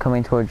 Yes, I'm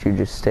coming towards you.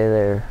 Just stay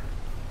there.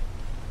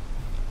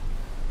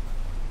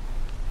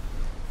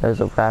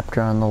 There's a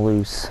raptor on the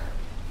loose.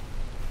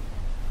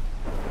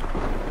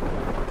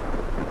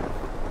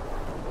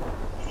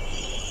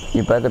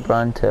 You're by the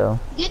Bronto.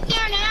 Get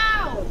there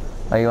now!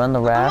 Are you on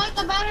the raft?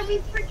 I'm like about to be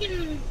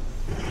freaking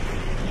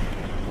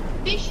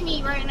fish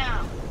meat right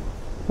now.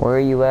 Where are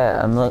you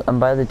at? I'm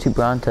by the two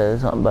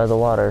Brontos, by the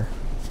water.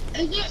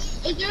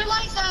 Is there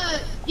like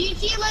a, do you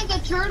see like a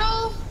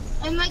turtle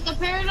and like a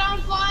paradon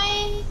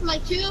flying?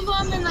 Like two of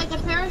them and like a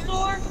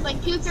parasaur?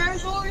 Like two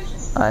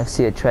parasaurs? I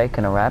see a trike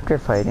and a raptor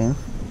fighting.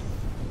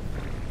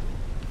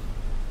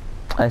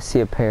 I see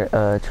a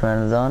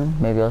pteranodon.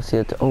 Maybe I'll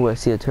see oh, I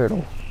see a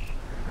turtle.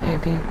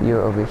 Maybe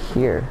you're over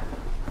here.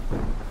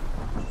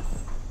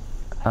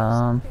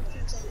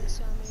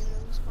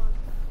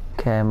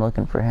 Okay, I'm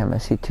looking for him. I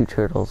see two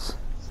turtles.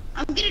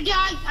 I'm gonna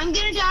die. I'm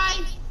gonna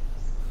die.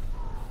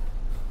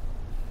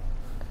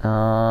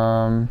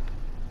 Ah!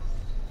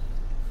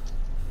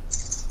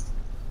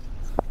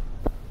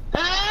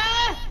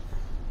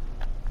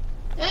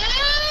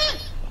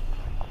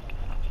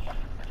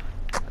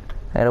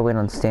 I gotta wait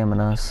on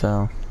stamina,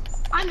 so.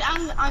 I'm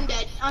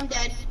dead. I'm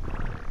dead.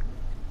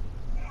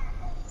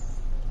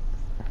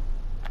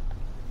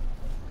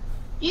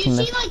 You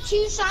see like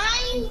two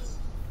signs?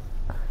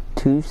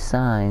 Two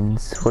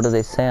signs. What do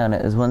they say on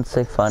it? Does one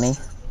say funny?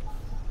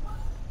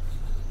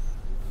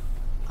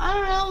 I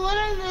don't know. One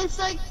of them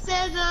like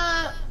says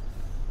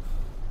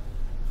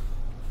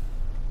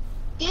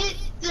get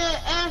the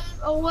F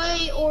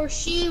away or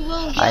she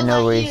will yell I know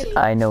at where you. he's.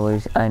 I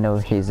know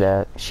where he's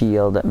at. She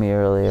yelled at me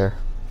earlier.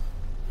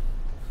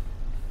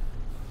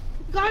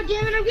 God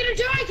damn it! I'm gonna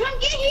die. Come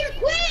get here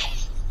quick!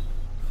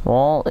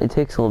 Well, it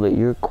takes a little bit.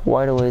 You're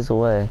quite a ways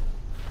away.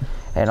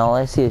 And all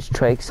I see is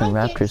trikes and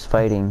Okay. raptors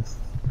fighting.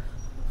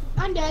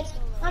 I'm dead.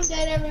 I'm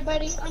dead,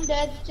 everybody. I'm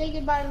dead. Say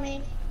goodbye to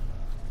me.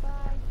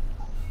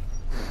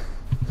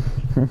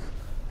 Bye.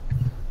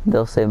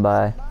 They'll say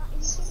bye.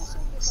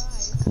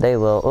 They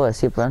will. Oh, I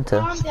see a No, Bronto.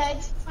 I'm dead.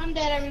 I'm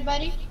dead,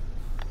 everybody.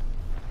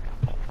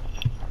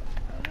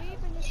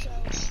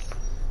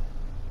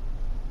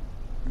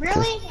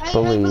 Really? I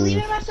believe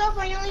in myself.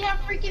 I only have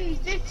freaking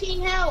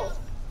 15 health.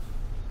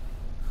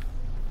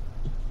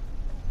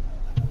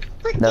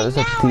 That was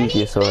a Freaking now, I need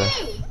plesiosaur.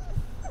 food.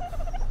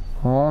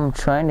 Well, I'm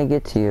trying to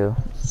get to you.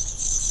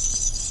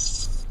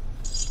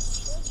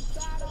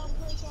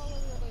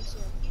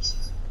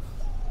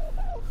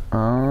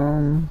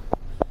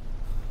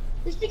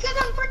 It's because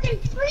I'm freaking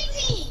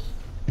freezing.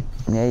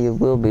 Yeah, you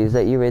will be. Is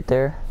that you right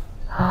there?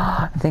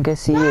 I think I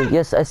see you.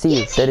 Yes, I see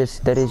you. That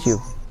is you.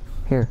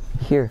 Here.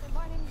 Here,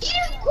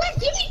 quick,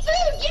 give me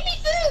food. Give me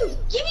food.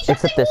 Give me something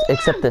Accept this. warm,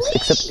 Accept this.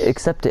 please.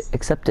 Accept it.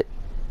 Accept it.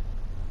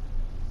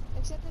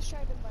 Except this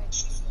tribe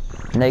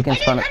invite. Now you can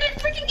spawn I it. didn't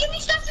freaking give me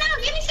stuff now.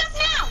 Give me stuff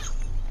now.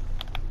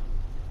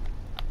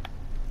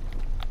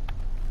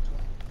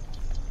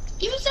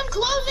 Give me some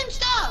clothes and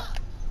stuff.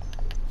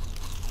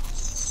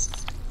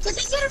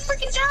 Cause I'm gonna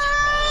freaking die.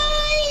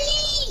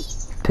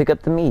 Pick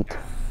up the meat.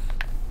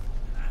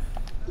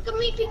 Pick up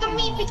meat, pick up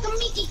meat, pick up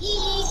meat.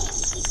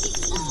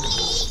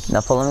 Now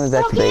follow me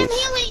back to Okay, I'm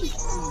base. healing.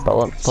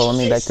 Follow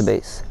me back to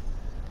base.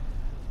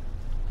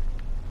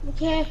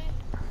 Okay.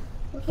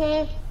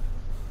 Okay.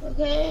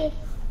 Okay.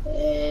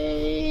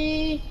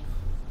 Hey.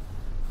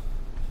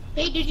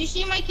 Hey, did you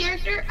see my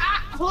character?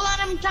 Ah, hold on,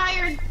 I'm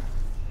tired.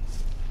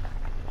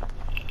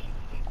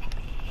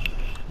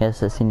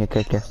 Yes, I seen your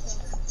character.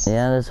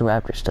 Yeah, there's a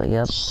raptor still.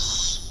 Yep.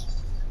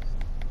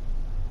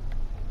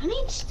 I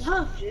need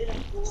stuff, dude. I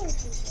feel like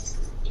this is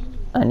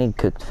I need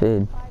cooked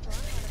food.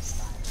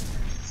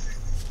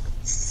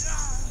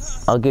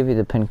 I'll give you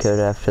the pin code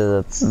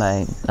after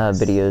my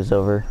video's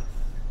over.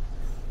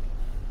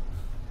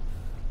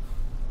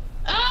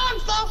 Oh,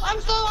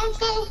 I'm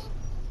slow.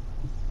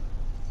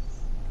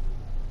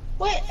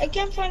 Wait, I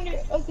can't find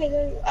it. Okay,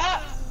 there you go.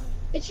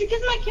 It's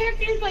because my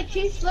character is like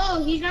too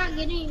slow. He's not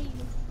getting.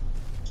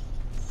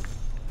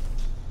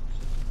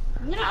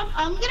 I'm gonna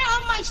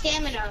up my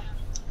stamina.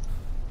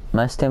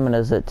 My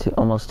stamina's at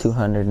almost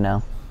 200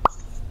 now.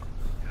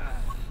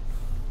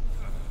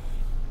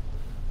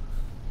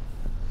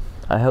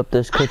 I hope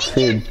there's cooked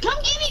food. Come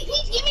give me,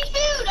 please give me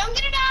food. I'm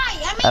gonna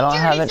die. I don't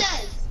have it.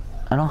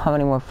 I don't have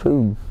any more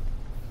food.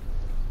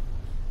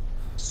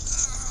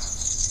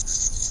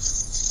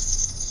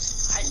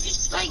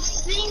 like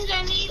things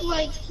I need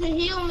like to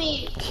heal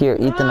me. Here,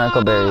 eat the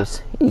narco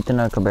berries. Eat the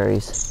narco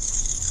berries.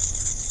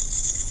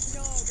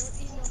 No,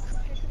 don't eat no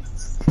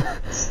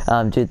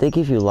berries. Dude, they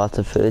give you lots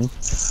of food. I'm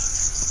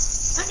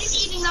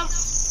just eating them.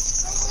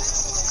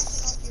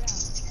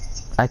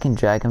 I can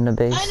drag him to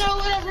base. I know,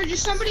 whatever.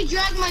 Just somebody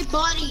drag my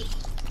body.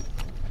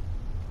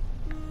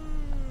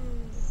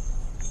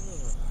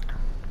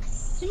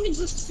 Somebody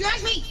just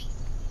drag me.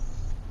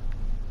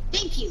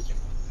 Thank you.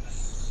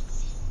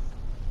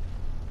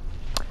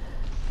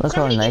 That's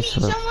Somebody really nice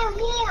give of me her.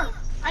 somewhere warm.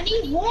 I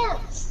need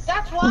warmth.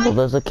 That's why. Well,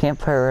 there's a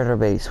campfire at our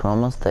base. We're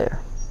almost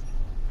there.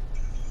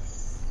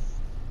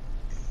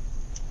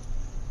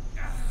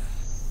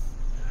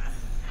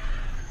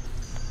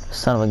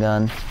 Son of a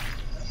gun.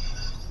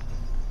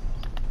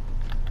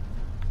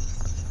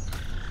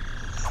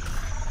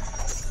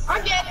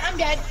 I'm dead. I'm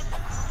dead.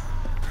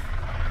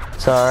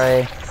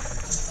 Sorry.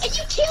 And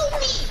you killed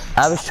me.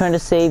 I was trying to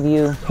save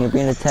you. You're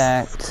being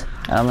attacked.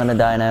 I'm gonna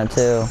die now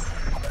too.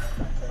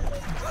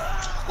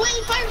 Wait,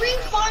 if I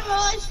respawn, will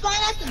I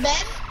spawn at the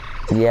bed?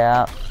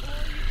 Yeah.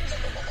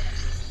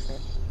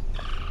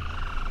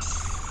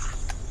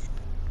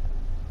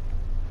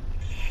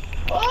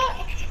 What?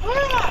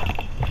 Where am I?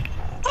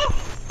 Oh.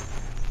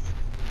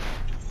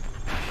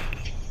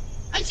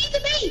 I see the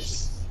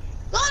base.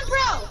 Gone,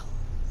 bro.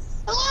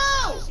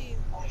 Hello. I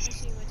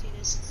see you,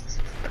 Martinez.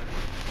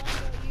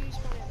 You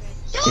spawn at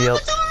bed. Yo,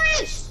 Yep.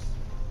 Taurus.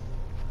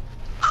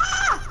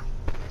 Ah!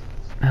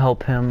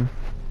 Help him.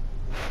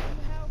 I'm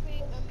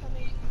helping, I'm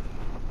coming.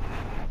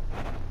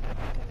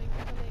 I'm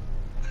coming.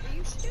 Are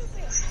you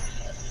stupid?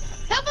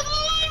 Help him!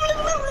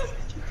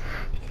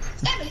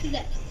 Stab it to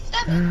death.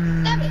 Stab it.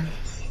 Stab it.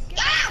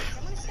 Ah!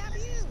 I'm gonna stab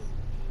you.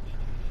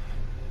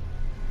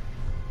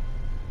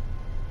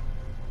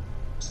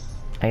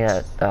 I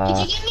got Could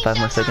you give me 5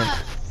 more some, seconds.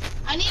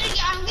 I'm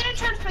gonna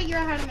try to figure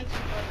out how to make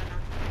some food.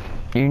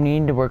 You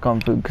need to work on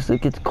food because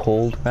it gets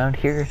cold around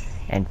here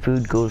and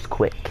food goes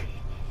quick.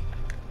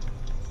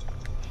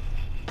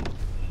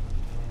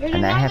 There's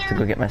And I have to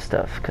another- go get my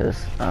stuff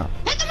because Pick up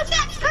a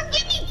sack! Come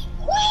get me!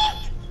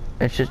 Quick!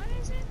 it's just.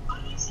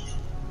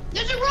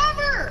 There's a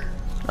robber!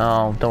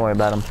 Oh, don't worry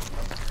about him.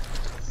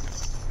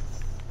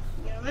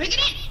 Let me get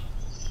in!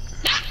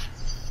 Ah!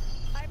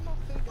 I have more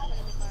food to put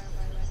in the fire,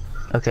 by the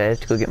way. Okay, I have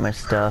to go get my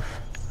stuff.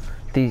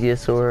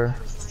 Thesiosaur.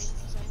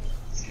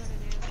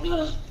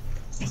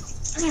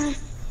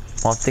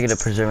 I'll have to get a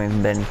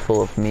preserving bin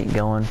full of meat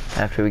going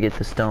after we get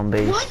the stone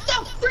base. What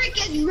the frick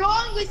is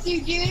wrong with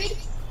you, dude?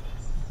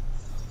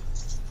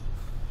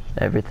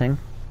 Everything.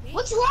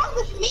 What's wrong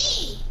with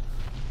me?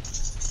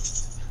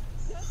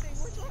 Nothing,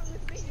 what's wrong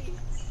with me?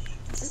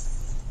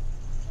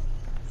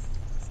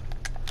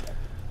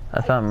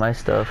 I found my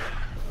stuff.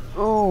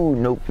 Oh,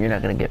 nope, you're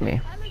not gonna get me.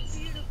 I look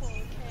beautiful,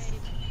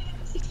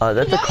 okay?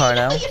 That's a car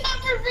now. You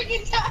never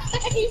freaking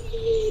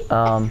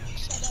die.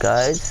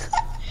 Guys,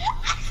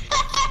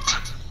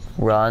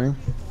 run.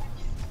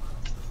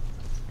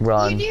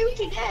 Run. You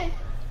do today.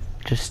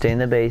 Just stay in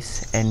the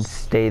base and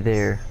stay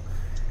there.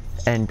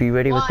 And be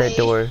ready with that Why?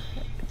 door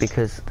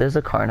because there's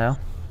a car now.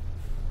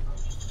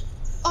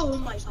 Oh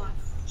my god.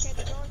 Okay,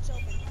 the door's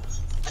open.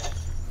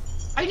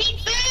 I need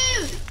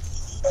food!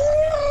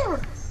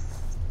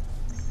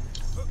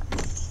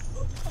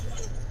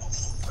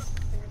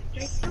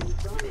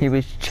 He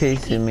was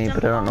chasing me,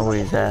 but I don't know where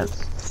he's at.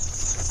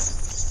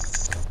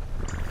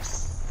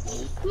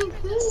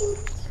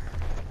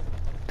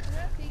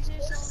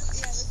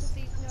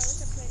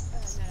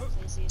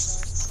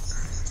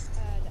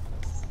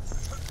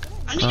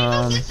 I need to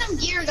go get some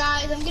gear,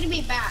 guys. I'm gonna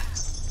be back.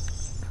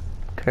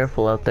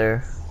 Careful out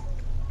there.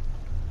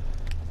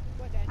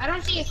 I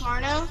don't see a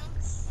car now.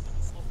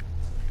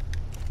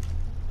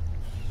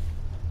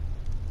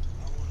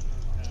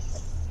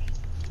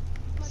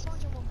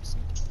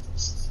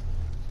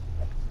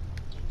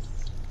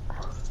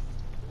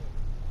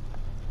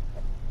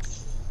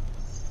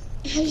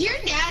 Is your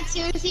dad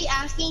seriously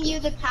asking you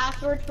the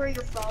password for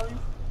your phone?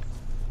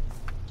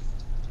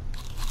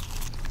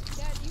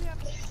 Dad, you have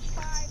 5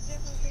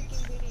 different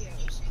freaking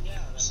videos. Yeah,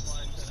 that's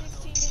why I said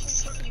 16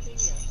 different freaking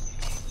videos.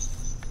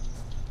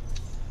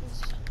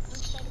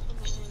 Let's start it from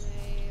over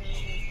there.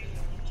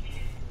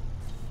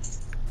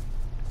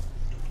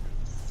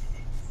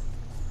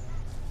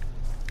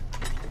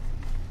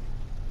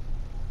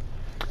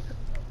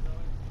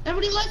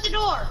 Somebody let the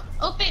door.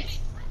 Open.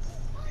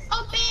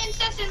 Open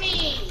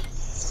sesame.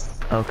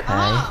 Okay.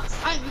 Ah,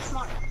 I'm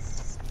smart.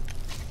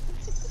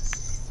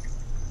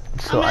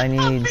 So I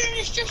need.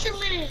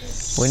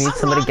 We need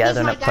somebody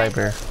gathering up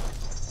fiber.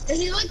 Does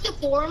he like the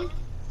form?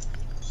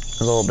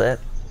 A little bit.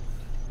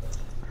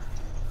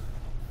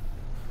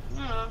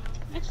 Oh,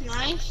 that's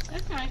nice.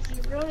 That's nice.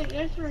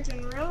 That's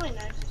freaking really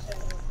nice.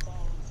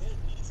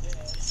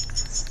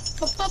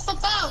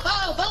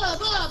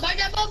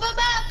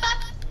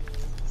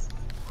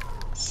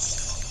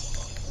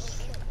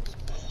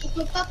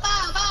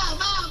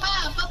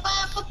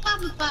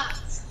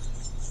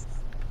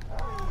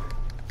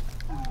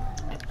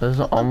 There's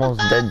an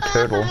almost dead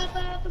turtle.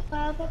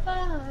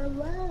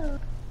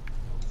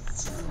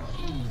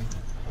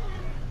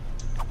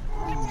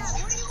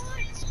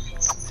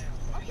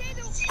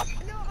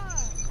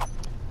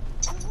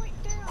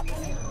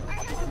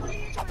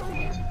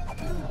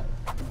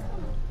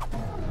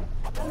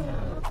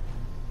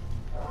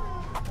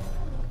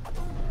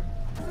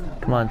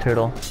 Come on,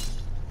 turtle.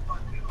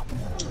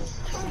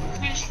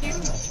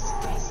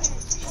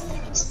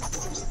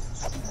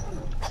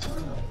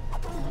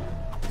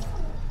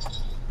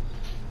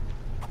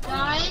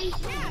 Guys,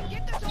 Yeah,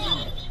 get the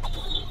dog.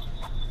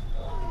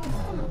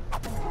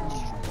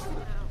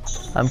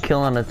 I'm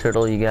killing a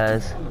turtle, you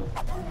guys.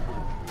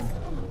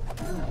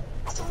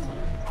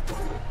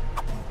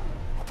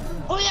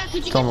 oh yeah, could you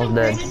It's get almost some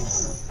dead.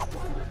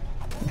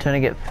 Brayden? I'm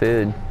trying to get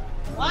food.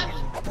 What?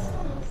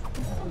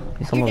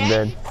 He's You're almost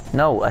dead? dead.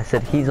 No, I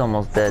said he's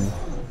almost dead.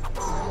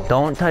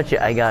 Don't touch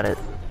it, I got it.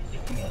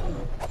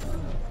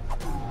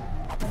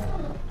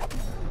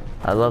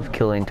 I love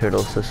killing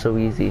turtles, they're so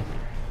easy.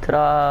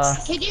 Ta-da!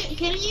 Can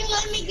you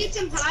let me get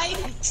some hide?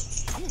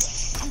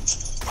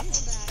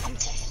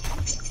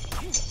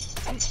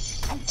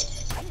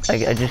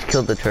 I just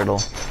killed the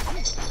turtle.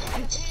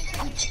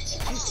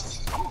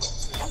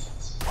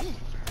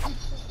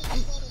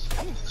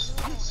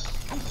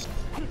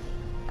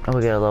 Oh,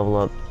 we gotta level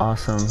up.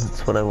 Awesome,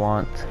 that's what I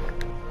want.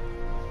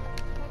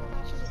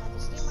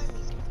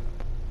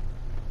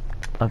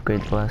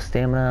 Upgrade the last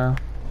stamina.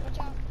 Watch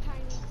out, tiny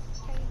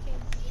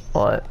kids.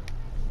 What?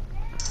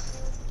 They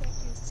will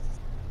protect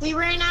you. We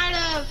ran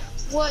out of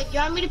wood. You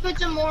want me to put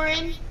some more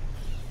in?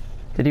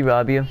 Did he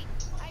rob you?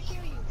 I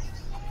kill you.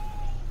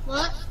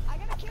 What? I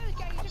gotta kill this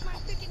guy. You took my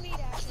freaking meat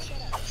axe.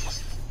 Shut up.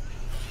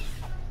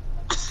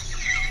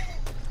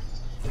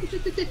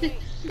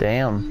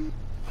 Damn.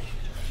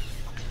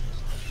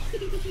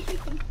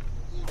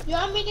 You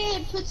want me to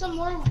put some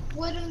more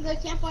wood in the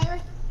campfire?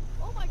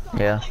 Oh my god.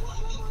 Yeah.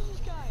 What level is this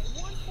guy?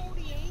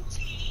 148?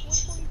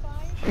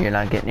 145? You're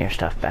not getting your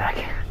stuff back.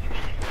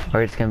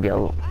 Or it's gonna be a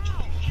little...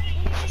 Ow! He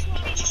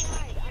just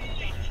wanted my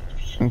hide.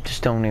 I'm done.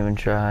 Just don't even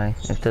try.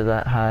 If they're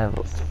that high... My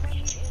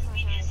meat in my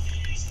hide.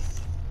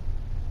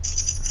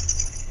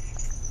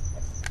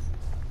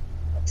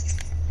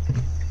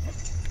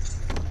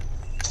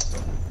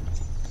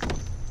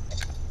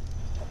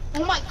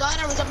 Oh my god,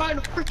 I was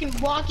about to freaking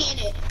walk in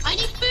it. I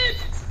need food!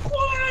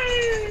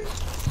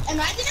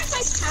 Imagine if I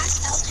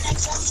passed out and I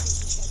fell.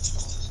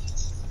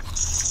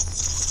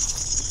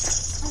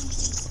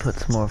 Put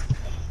some more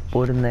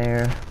wood in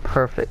there.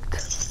 Perfect.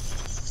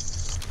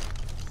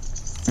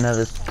 Now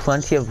there's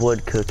plenty of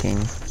wood cooking.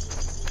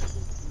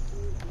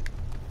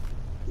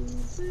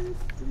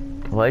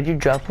 Why'd you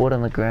drop wood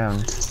on the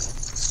ground?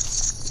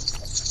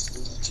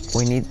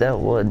 We need that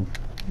wood.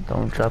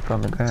 Don't drop it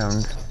on the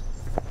ground.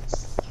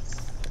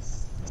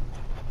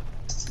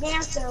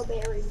 Manso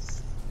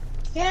berries.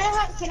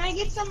 Can I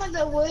get some of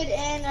the wood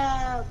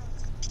and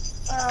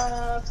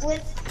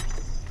flint?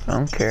 I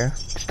don't care.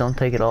 Just don't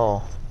take it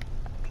all.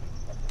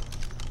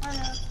 I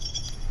know.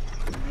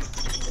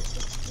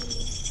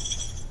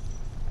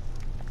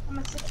 I'm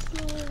a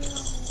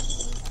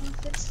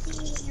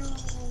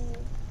 16-year-old.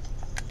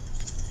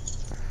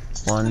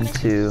 1,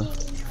 2.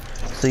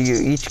 So you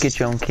each get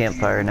your own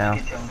campfire now.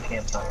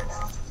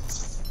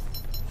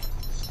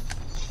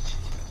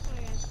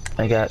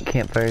 I got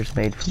campfires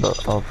made for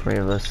all three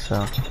of us,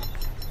 so.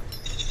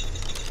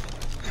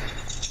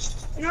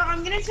 You know,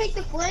 I'm gonna take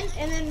the flint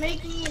and then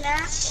make me an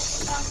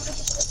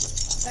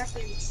axe. Back for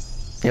you.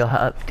 You'll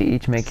have to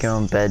each make your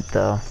own bed,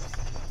 though.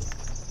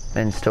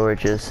 And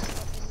storages.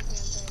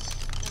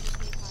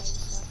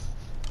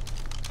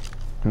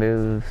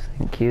 Move,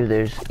 thank you.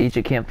 There's each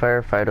a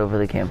campfire, fight over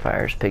the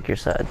campfires. Pick your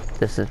side.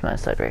 This is my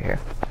side right here.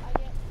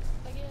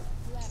 I get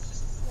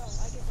left. No,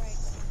 I get right.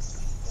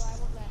 No, I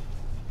want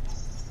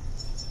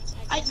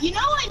left. You know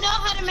I know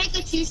how to make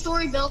a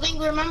 2-story building.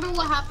 Remember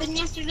what happened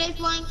yesterday,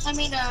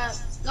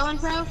 Going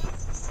Pro?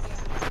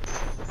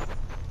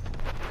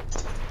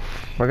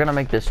 We're gonna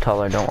make this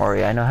taller, don't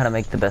worry. I know how to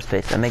make the best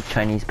base. I make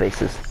Chinese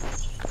bases.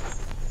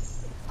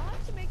 I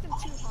like to make them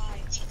too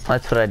high.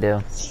 That's what I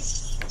do.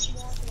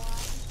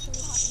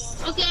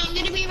 Okay, I'm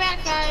gonna be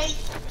back, guys.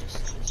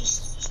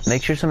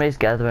 Make sure somebody's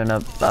gathering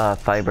up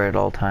fiber at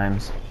all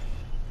times.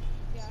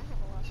 Yeah, I have a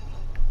lot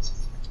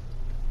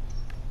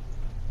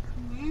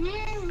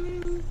of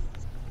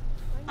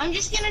I'm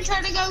just gonna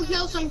try to go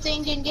kill some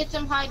things and get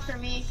some hide for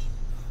me.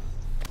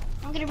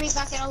 I'm gonna be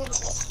back in a little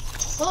bit.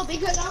 Well,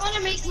 because I want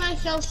to make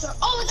myself so.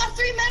 Oh, I got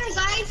 3 metal,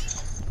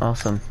 guys.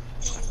 Awesome.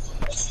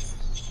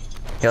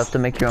 You have to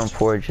make your own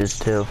forages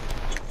too.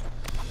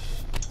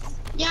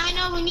 Yeah, I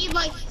know. We need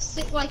like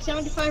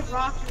 75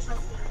 rocks or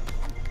something.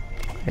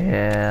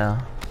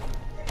 Yeah.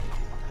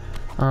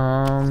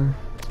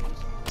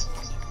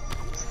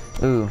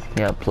 Ooh,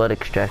 yeah, blood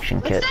extraction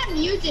What's kit. that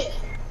music?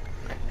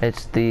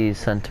 It's the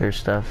center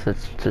stuff.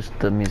 It's just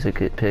the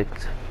music it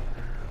picked.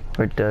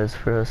 Or it does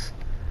for us.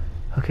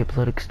 Okay,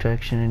 blood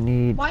extraction. I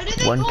need Why do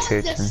they 1 call it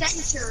the keratin.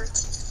 center?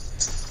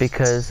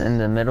 Because in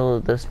the middle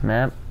of this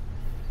map,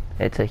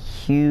 it's a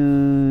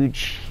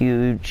huge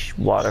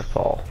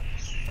waterfall.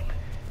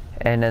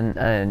 And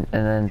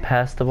then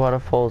past the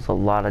waterfall is a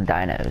lot of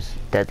dinos.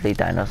 Deadly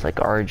dinos like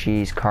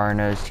RGs,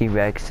 Carnos,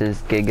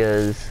 T-Rexes,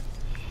 Gigas.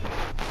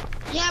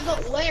 Yeah,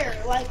 but where?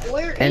 Like,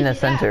 where In the is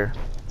it center.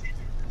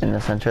 In the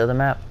center of the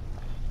map.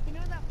 You know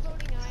that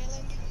floating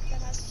island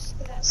that has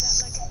that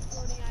like a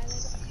floating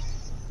island?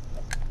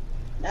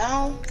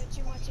 No. Rich,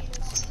 you watching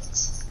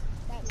this?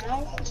 That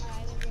No. floating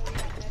island where we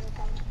got metal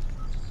from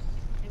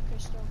and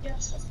crystal.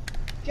 Yes.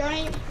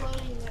 Giant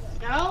floating metal.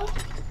 No.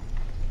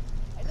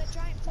 And that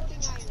giant floating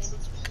island, it's way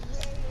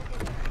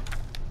over there.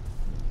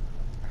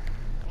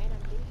 And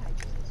I'm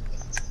dehydrated.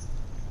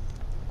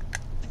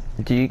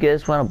 Do you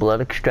guys want a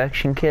blood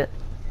extraction kit?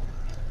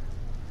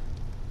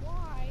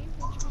 Why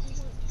would you want to do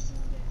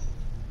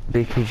that?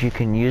 Because you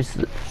can use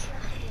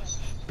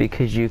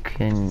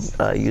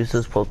use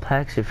those blood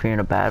packs if you're in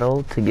a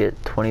battle to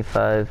get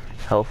 25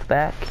 health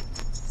back.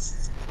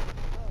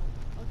 Oh,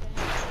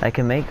 okay. I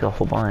can make a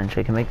whole bunch.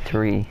 I can make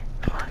 3.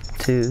 1,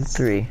 2,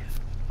 3.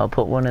 I'll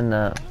put one in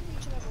the. I don't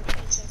reach level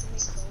 10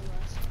 so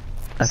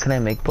I can make bow How can I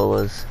make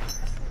bolas?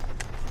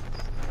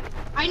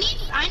 I need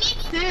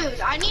food.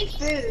 I need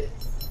food.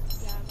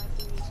 Yeah, my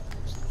food is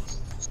almost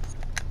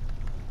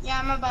Yeah,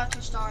 I'm about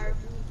to starve.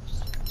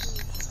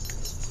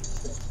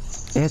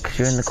 Yeah, because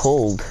you're in the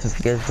cold. If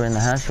you guys were in the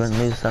house, you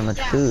wouldn't lose that much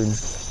Yeah. food.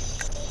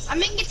 I'm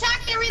being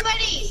attacked,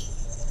 everybody.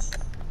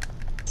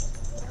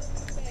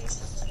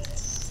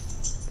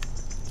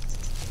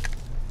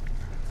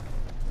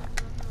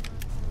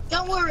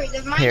 Don't worry,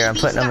 the mighty Here, I'm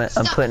beast putting them. got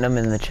I'm stuck. putting them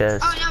in the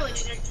chest. Oh no, it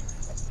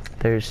didn't.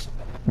 There's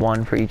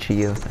one for each of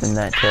you in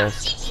that Ow,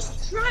 chest.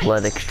 Jesus Christ.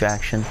 Blood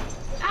extraction.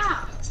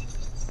 Ow.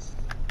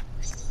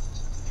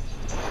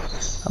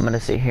 I'm gonna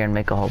sit here and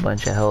make a whole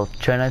bunch of health.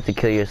 Try not to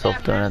kill yourself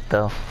Yeah, doing man. it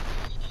though.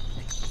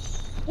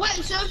 Wait,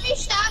 so if you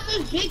stab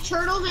those big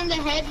turtles in the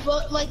head,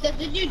 like that,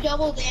 did you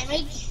double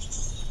damage?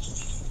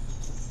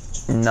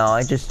 No,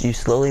 you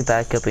slowly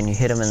back up and you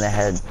hit them in the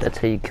head. That's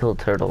how you kill a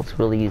turtle. It's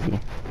really easy.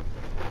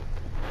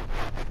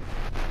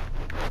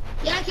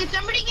 Yeah, can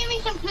somebody give me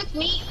some cooked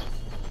meat?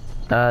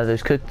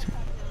 There's cooked.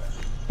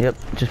 Yep,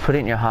 just put it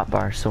in your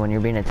hotbar so when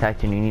you're being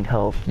attacked and you need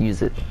help,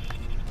 use it.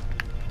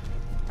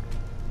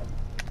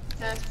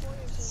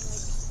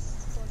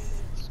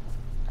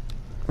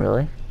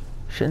 Really?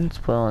 Shouldn't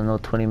spoil in no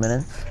 20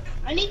 minutes.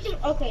 I need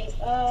to, okay,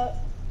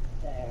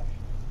 there.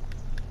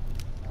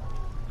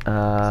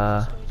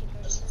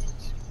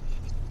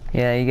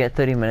 Yeah, you get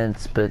 30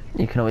 minutes, but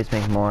you can always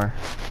make more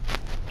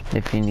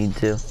if you need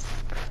to.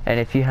 And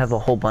if you have a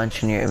whole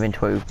bunch in your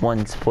inventory,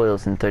 one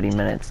spoils in 30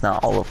 minutes,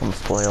 not all of them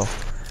spoil.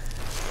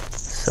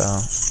 So,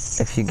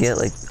 if you get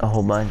like a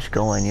whole bunch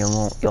going,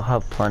 you'll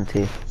have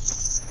plenty.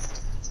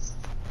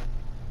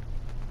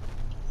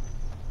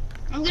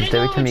 I'm gonna Just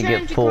go every time you return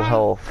get to full com-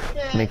 health,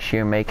 to make sure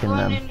you're making going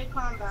them. into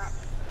combat.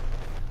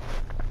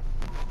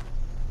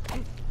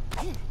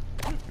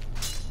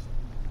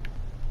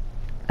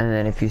 And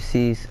then if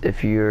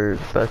you're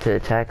about to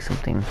attack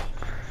something,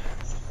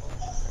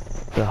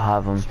 you'll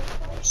have them.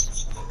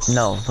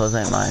 No, those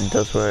ain't mine.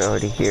 Those were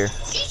already here.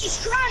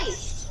 Jesus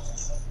Christ!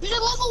 There's a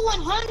level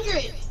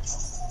 100!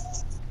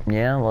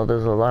 Yeah, well,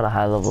 there's a lot of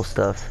high level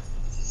stuff.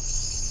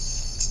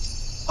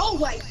 Oh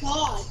my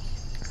god!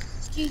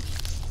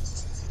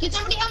 Jeez. Can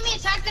somebody help me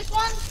attack this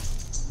one?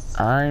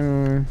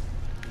 I'm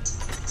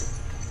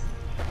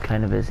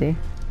kind of busy.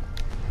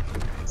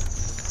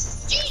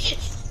 Jesus!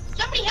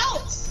 Somebody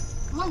help!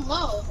 I'm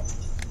low.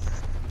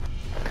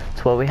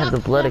 That's why we have the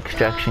blood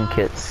extraction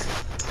kits.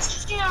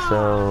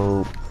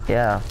 So,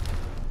 yeah.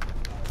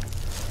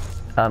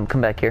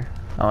 Come back here.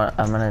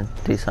 I'm gonna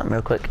do something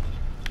real quick.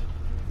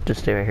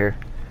 Just stay right here.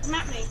 Come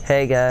at me.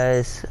 Hey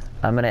guys,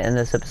 I'm gonna end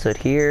this episode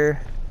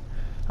here.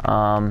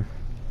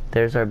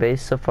 There's our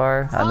base so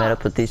far. I met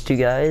up with these two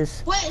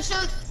guys. Wait, so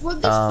will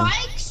the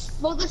spikes?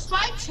 Will the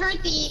spikes hurt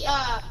the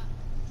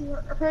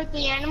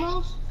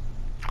animals?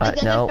 Like,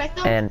 does it No, affect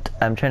them? and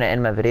I'm trying to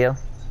end my video.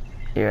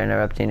 You're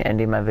interrupting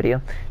ending my video.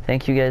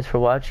 Thank you guys for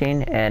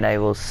watching, and I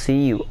will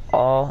see you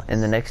all in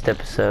the next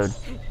episode.